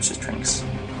the energy drinks.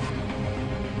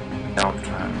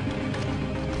 Outline.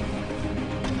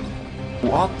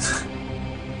 What?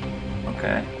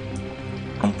 Okay.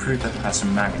 Computer has a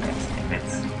magnet in it.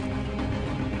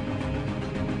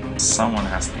 Someone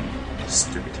has been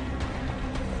stupid.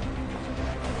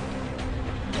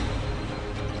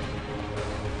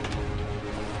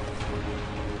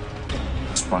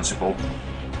 responsible.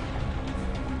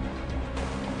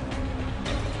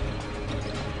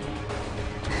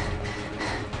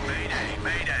 Mayday,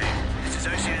 Mayday. This is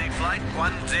Oceanic Flight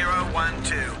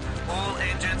 1012. All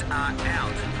engines are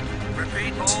out.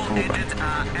 Repeat, all engines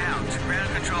are out.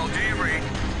 Ground control, do you read?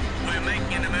 We're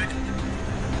making an emergency.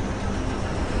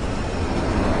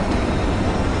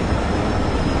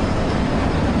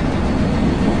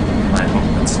 I hope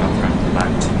that's not going to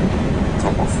land on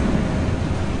top of.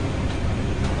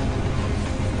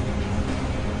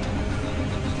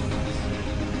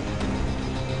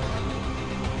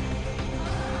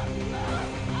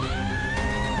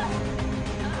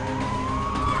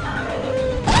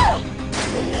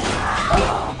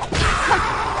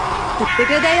 The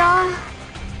bigger they are,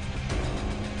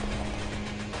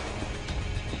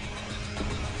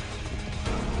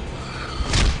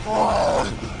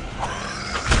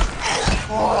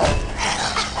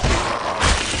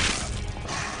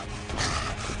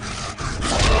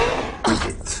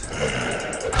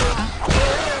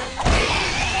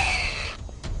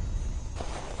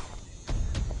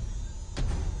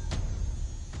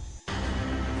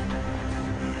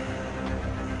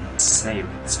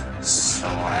 saved, so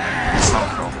I make some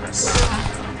progress.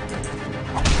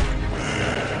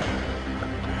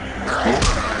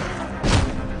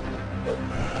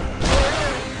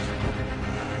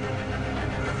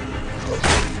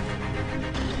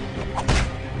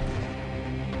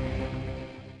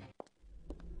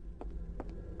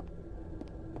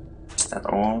 Is that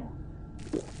all?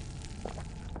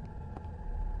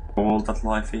 All that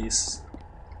life is?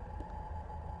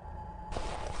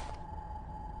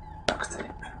 Duct tape.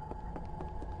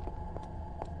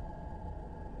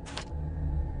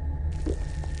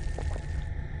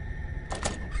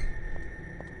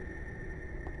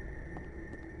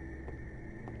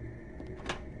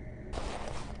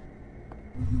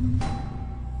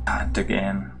 And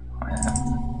again,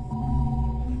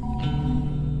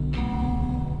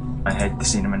 I hate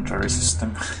this inventory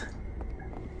system.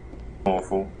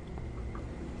 Awful.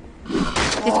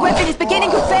 this weapon is beginning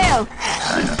to fail.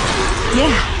 I know.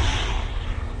 Yeah.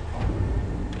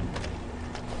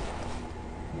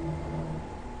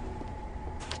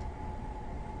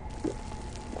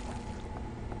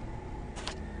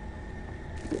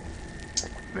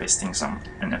 Wasting some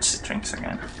energy drinks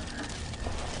again.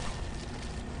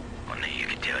 I knew you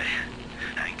could do it.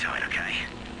 Hang tight, okay?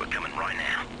 We're coming right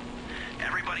now.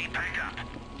 Everybody pack up.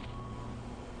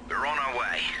 We're on our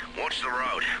way. Watch the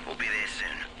road. We'll be there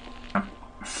soon.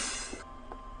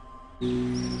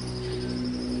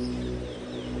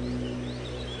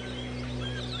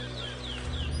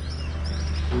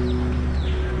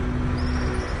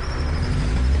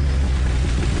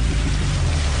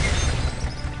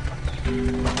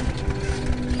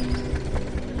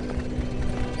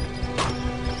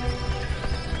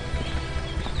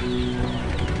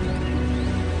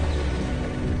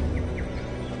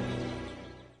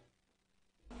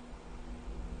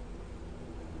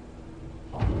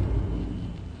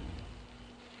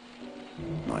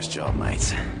 Nice job,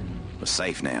 mates. We're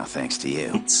safe now, thanks to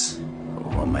you. It's...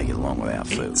 We won't make it long without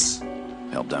food. It's...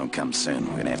 Help don't come soon.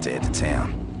 We're gonna have to head to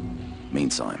town.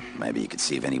 Meantime, maybe you could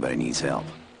see if anybody needs help.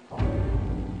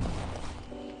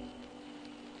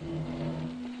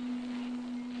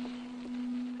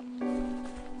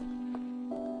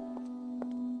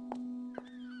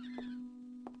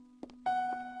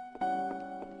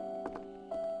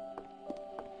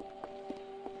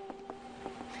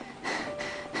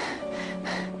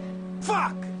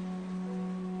 Fuck!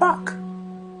 Fuck!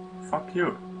 Fuck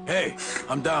you. Hey,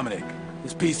 I'm Dominic.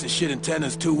 This piece of shit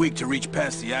antenna's too weak to reach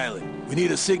past the island. We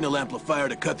need a signal amplifier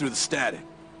to cut through the static.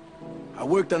 I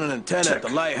worked on an antenna at the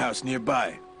lighthouse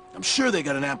nearby. I'm sure they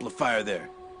got an amplifier there.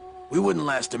 We wouldn't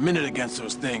last a minute against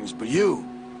those things, but you...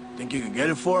 think you can get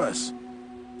it for us?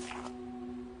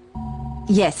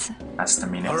 Yes. That's the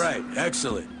minute. Alright,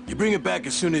 excellent. You bring it back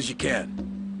as soon as you can.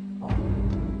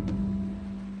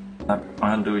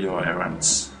 I'll do your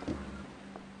errands.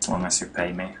 As long as you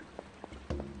pay me.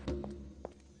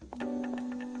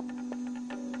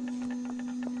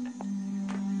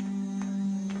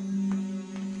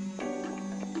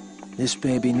 This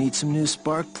baby needs some new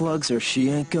spark plugs or she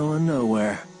ain't going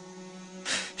nowhere.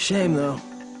 Shame though,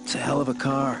 it's a hell of a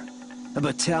car. A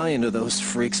battalion of those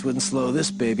freaks wouldn't slow this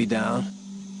baby down.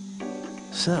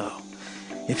 So,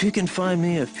 if you can find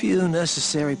me a few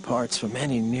necessary parts from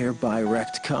any nearby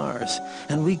wrecked cars,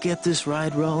 and we get this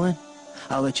ride rolling,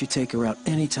 I'll let you take her out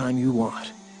anytime you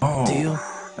want. Oh, deal?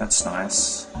 That's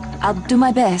nice. I'll do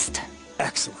my best.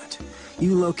 Excellent.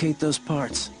 You locate those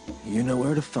parts. You know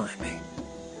where to find me.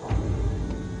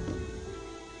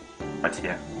 Right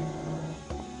here.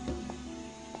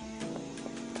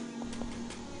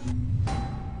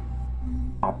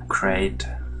 upgrade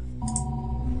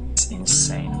this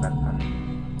insane weapon.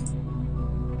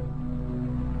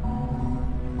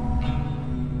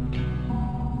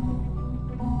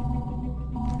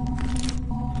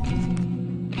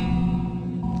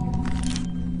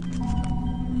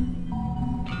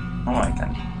 Oh, I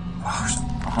can... Wow,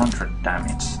 100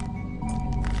 damage.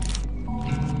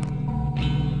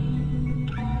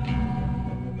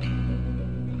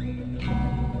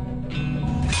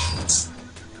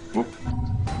 Whoop.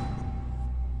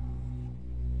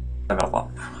 Level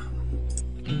up.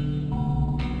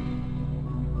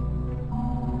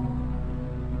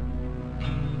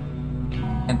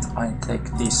 And I take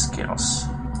these skills.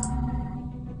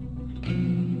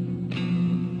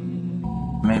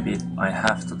 Maybe I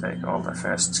have to take all the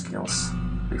first skills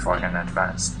before I can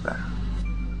advance to the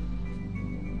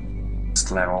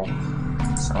next level.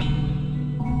 So